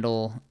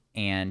handle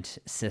and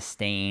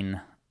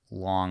sustain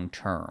long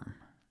term.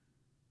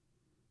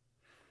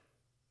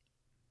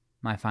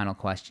 My final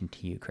question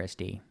to you,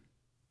 Christy.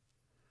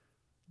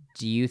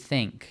 Do you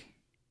think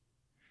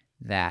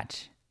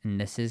that, and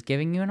this is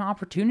giving you an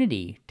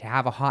opportunity to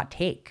have a hot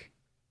take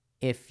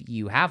if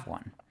you have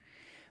one,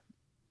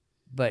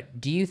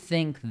 but do you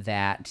think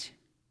that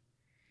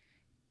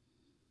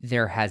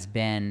there has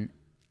been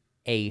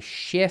a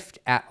shift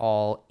at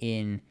all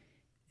in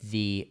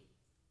the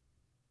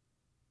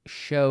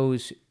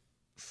show's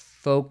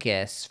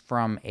focus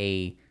from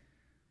a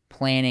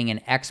planning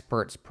and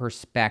expert's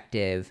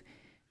perspective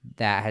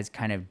that has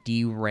kind of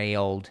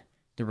derailed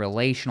the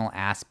relational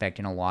aspect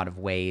in a lot of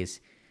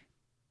ways,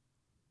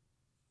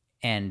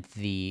 and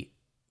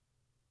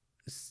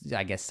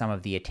I guess some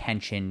of the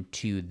attention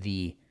to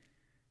the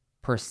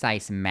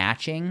precise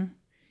matching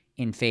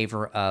in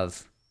favor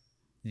of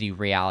the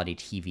reality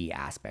TV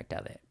aspect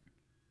of it?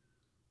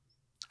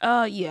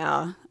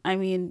 Yeah. I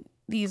mean,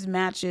 these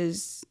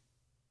matches,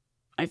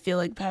 I feel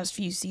like past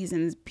few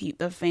seasons,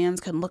 the fans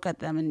can look at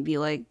them and be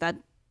like, that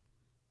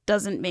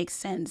doesn't make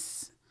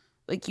sense.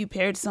 Like, you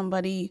paired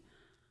somebody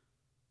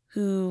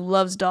who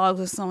loves dogs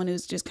with someone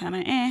who's just kind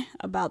of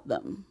about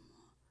them.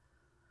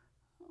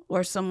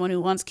 Or someone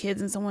who wants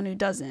kids and someone who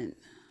doesn't.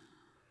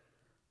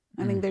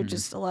 I think they're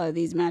just, a lot of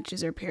these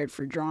matches are paired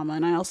for drama.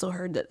 And I also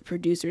heard that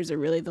producers are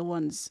really the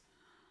ones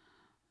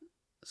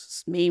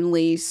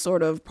mainly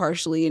sort of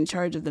partially in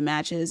charge of the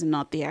matches and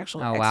not the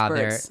actual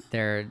experts.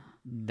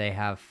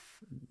 Wow,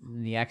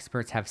 the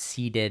experts have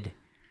ceded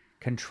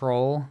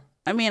control.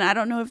 I mean, I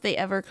don't know if they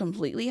ever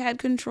completely had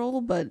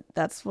control, but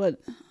that's what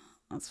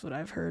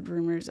I've heard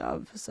rumors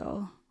of.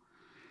 So,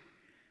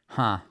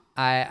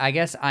 I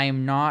guess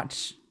I'm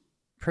not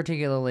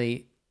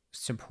particularly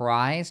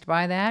surprised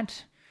by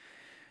that.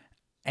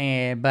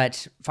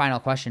 But final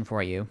question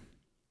for you: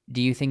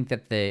 do you think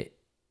that the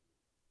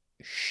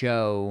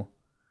show,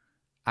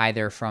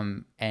 either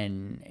from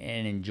an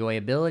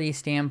enjoyability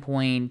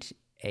standpoint,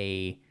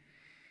 a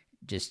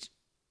just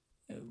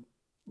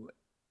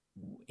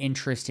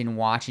interest in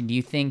watching, do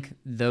you think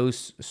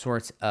those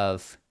sorts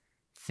of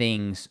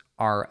things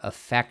are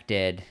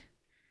affected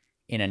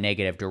in a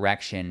negative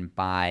direction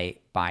by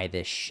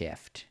this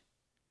shift?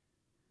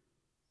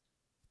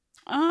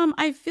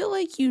 I feel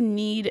like you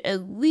need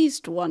at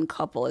least one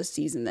couple a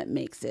season that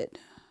makes it.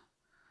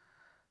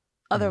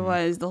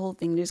 Otherwise, the whole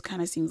thing just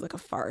kind of seems like a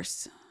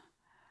farce.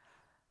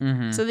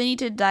 So they need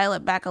to dial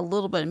it back a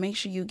little bit and make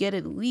sure you get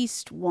at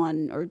least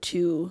one or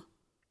two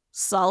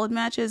solid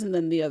matches, and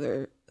then the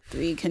other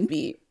three can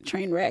be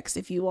train wrecks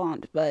if you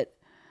want, but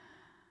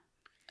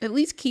at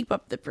least keep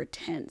up the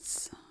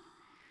pretense.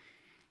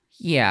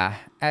 Yeah.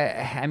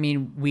 I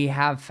mean, we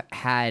have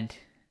had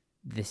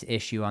this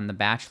issue on the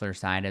Bachelor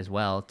side as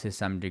well, to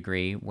some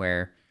degree,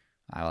 where,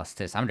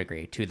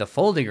 to the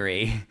full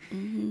degree,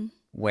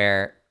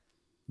 where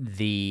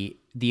the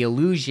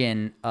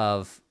illusion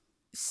of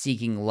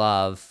seeking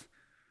love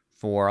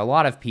for a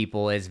lot of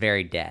people is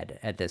very dead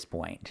at this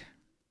point.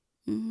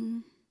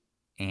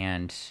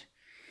 And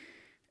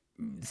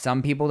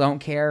some people don't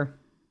care.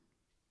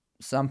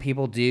 Some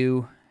people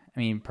do. I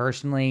mean,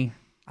 personally,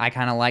 I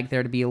kind of like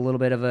there to be a little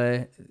bit of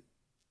a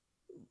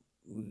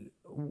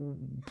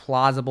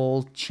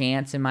plausible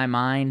chance in my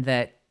mind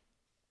that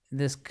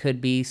this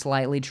could be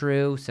slightly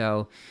true.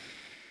 So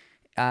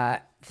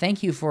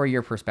thank you for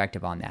your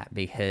perspective on that,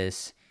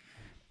 because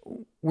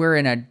we're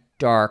in a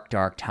dark,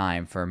 dark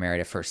time for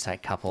Married at First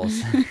Sight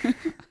couples.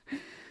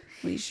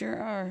 We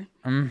sure are.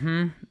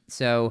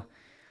 So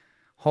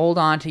hold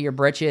on to your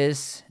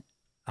britches.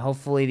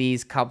 Hopefully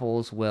these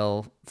couples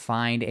will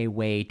find a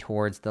way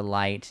towards the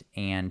light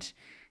and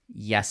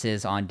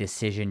yeses on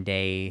decision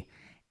day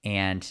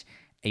and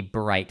a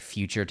bright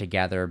future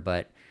together.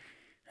 But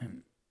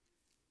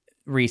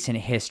recent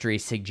history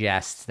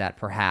suggests that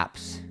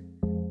perhaps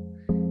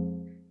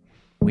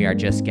we are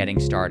just getting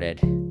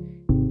started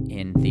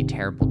in the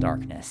terrible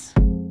darkness.